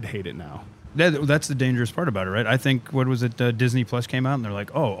 I could hate it now. That's the dangerous part about it, right? I think, what was it, Disney Plus came out and they're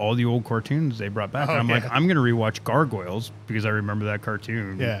like, oh, all the old cartoons they brought back. Oh, and I'm like, yeah. I'm going to rewatch Gargoyles because I remember that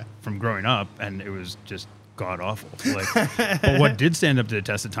cartoon Yeah. from growing up, and it was just god awful. Like, but what did stand up to the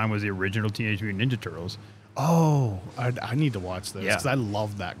test of time was the original Teenage Mutant Ninja Turtles. Oh, I need to watch those Yeah. because I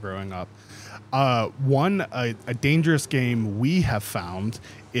loved that growing up. A dangerous game we have found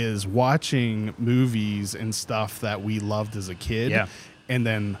is watching movies and stuff that we loved as a kid, Yeah. and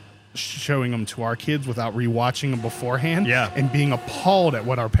then showing them to our kids without rewatching them beforehand, Yeah. and being appalled at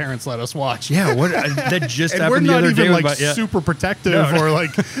what our parents let us watch. Yeah, what that just And happened we're the not other even day. like about, yeah. super protective No. or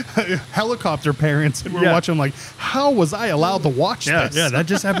like helicopter parents, and we're Yeah. watching like, how was I allowed to watch Yeah, this? yeah, that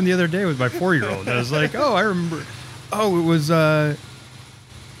just happened the other day with my 4-year-old. I was like, oh, I remember. Oh, it was.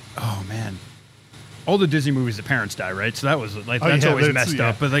 Oh man, all the Disney movies, the parents die, right? So that was like Oh, that's yeah, always messed yeah.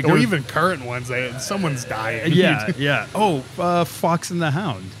 up. But like, or there was- even current ones, someone's dying. yeah, yeah. Oh, Fox and the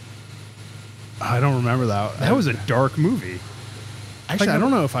Hound. I don't remember that. That was a dark movie. Actually, like- I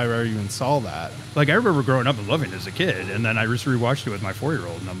don't know if I ever even saw that. Like, I remember growing up and loving it as a kid, and then I just rewatched it with my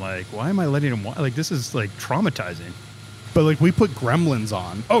 4-year-old, and I'm like, why am I letting him watch? Like, this is like traumatizing. But like we put Gremlins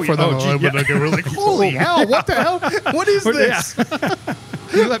on. Oh, for yeah. the Oh, gee, Olympic. We're like, holy hell! What the hell? What is this?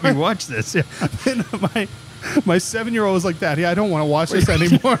 You let me watch this. Yeah. And my 7-year-old was like that. Yeah, I don't want to watch this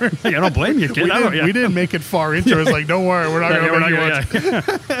anymore. I don't blame you, kid. We didn't make it far into it. It's like, don't worry, we're not going to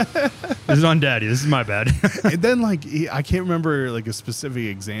watch. This is on Daddy. This is my bad. And then like I can't remember like a specific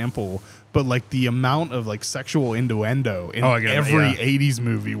example, but like the amount of like sexual innuendo in every 80s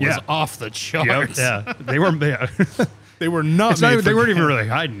movie was off the charts. Yeah, they were. Yeah. They were not. They weren't even really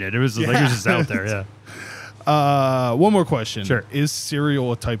hiding it. It was like it was just out there. Yeah. One more question. Sure. Is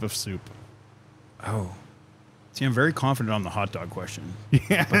cereal a type of soup? Oh. See, I'm very confident on the hot dog question.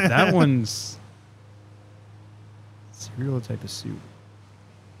 Yeah. But that one's cereal a type of soup.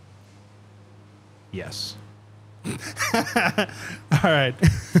 Yes. All right.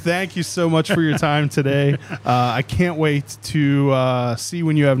 Thank you so much for your time today. I can't wait to see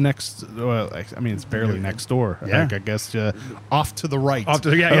when you have next. Well, I mean, it's barely next door. Yeah. I guess off to the right.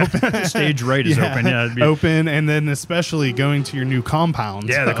 Stage right is open. Yeah, open, and then especially going to your new compound.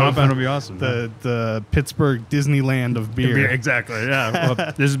 Yeah, the compound will be awesome. The Pittsburgh Disneyland of beer. Exactly. Yeah. Well,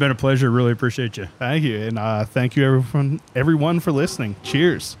 this has been a pleasure. Really appreciate you. Thank you, and thank you everyone for listening.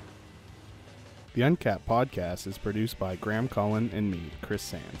 Cheers. The Uncapped Podcast is produced by Graham Cullen and me, Chris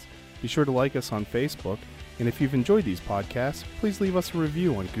Sands. Be sure to like us on Facebook, and if you've enjoyed these podcasts, please leave us a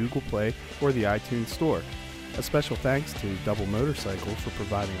review on Google Play or the iTunes Store. A special thanks to Double Motorcycle for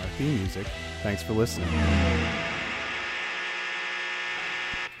providing our theme music. Thanks for listening.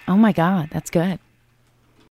 Oh my God, that's good.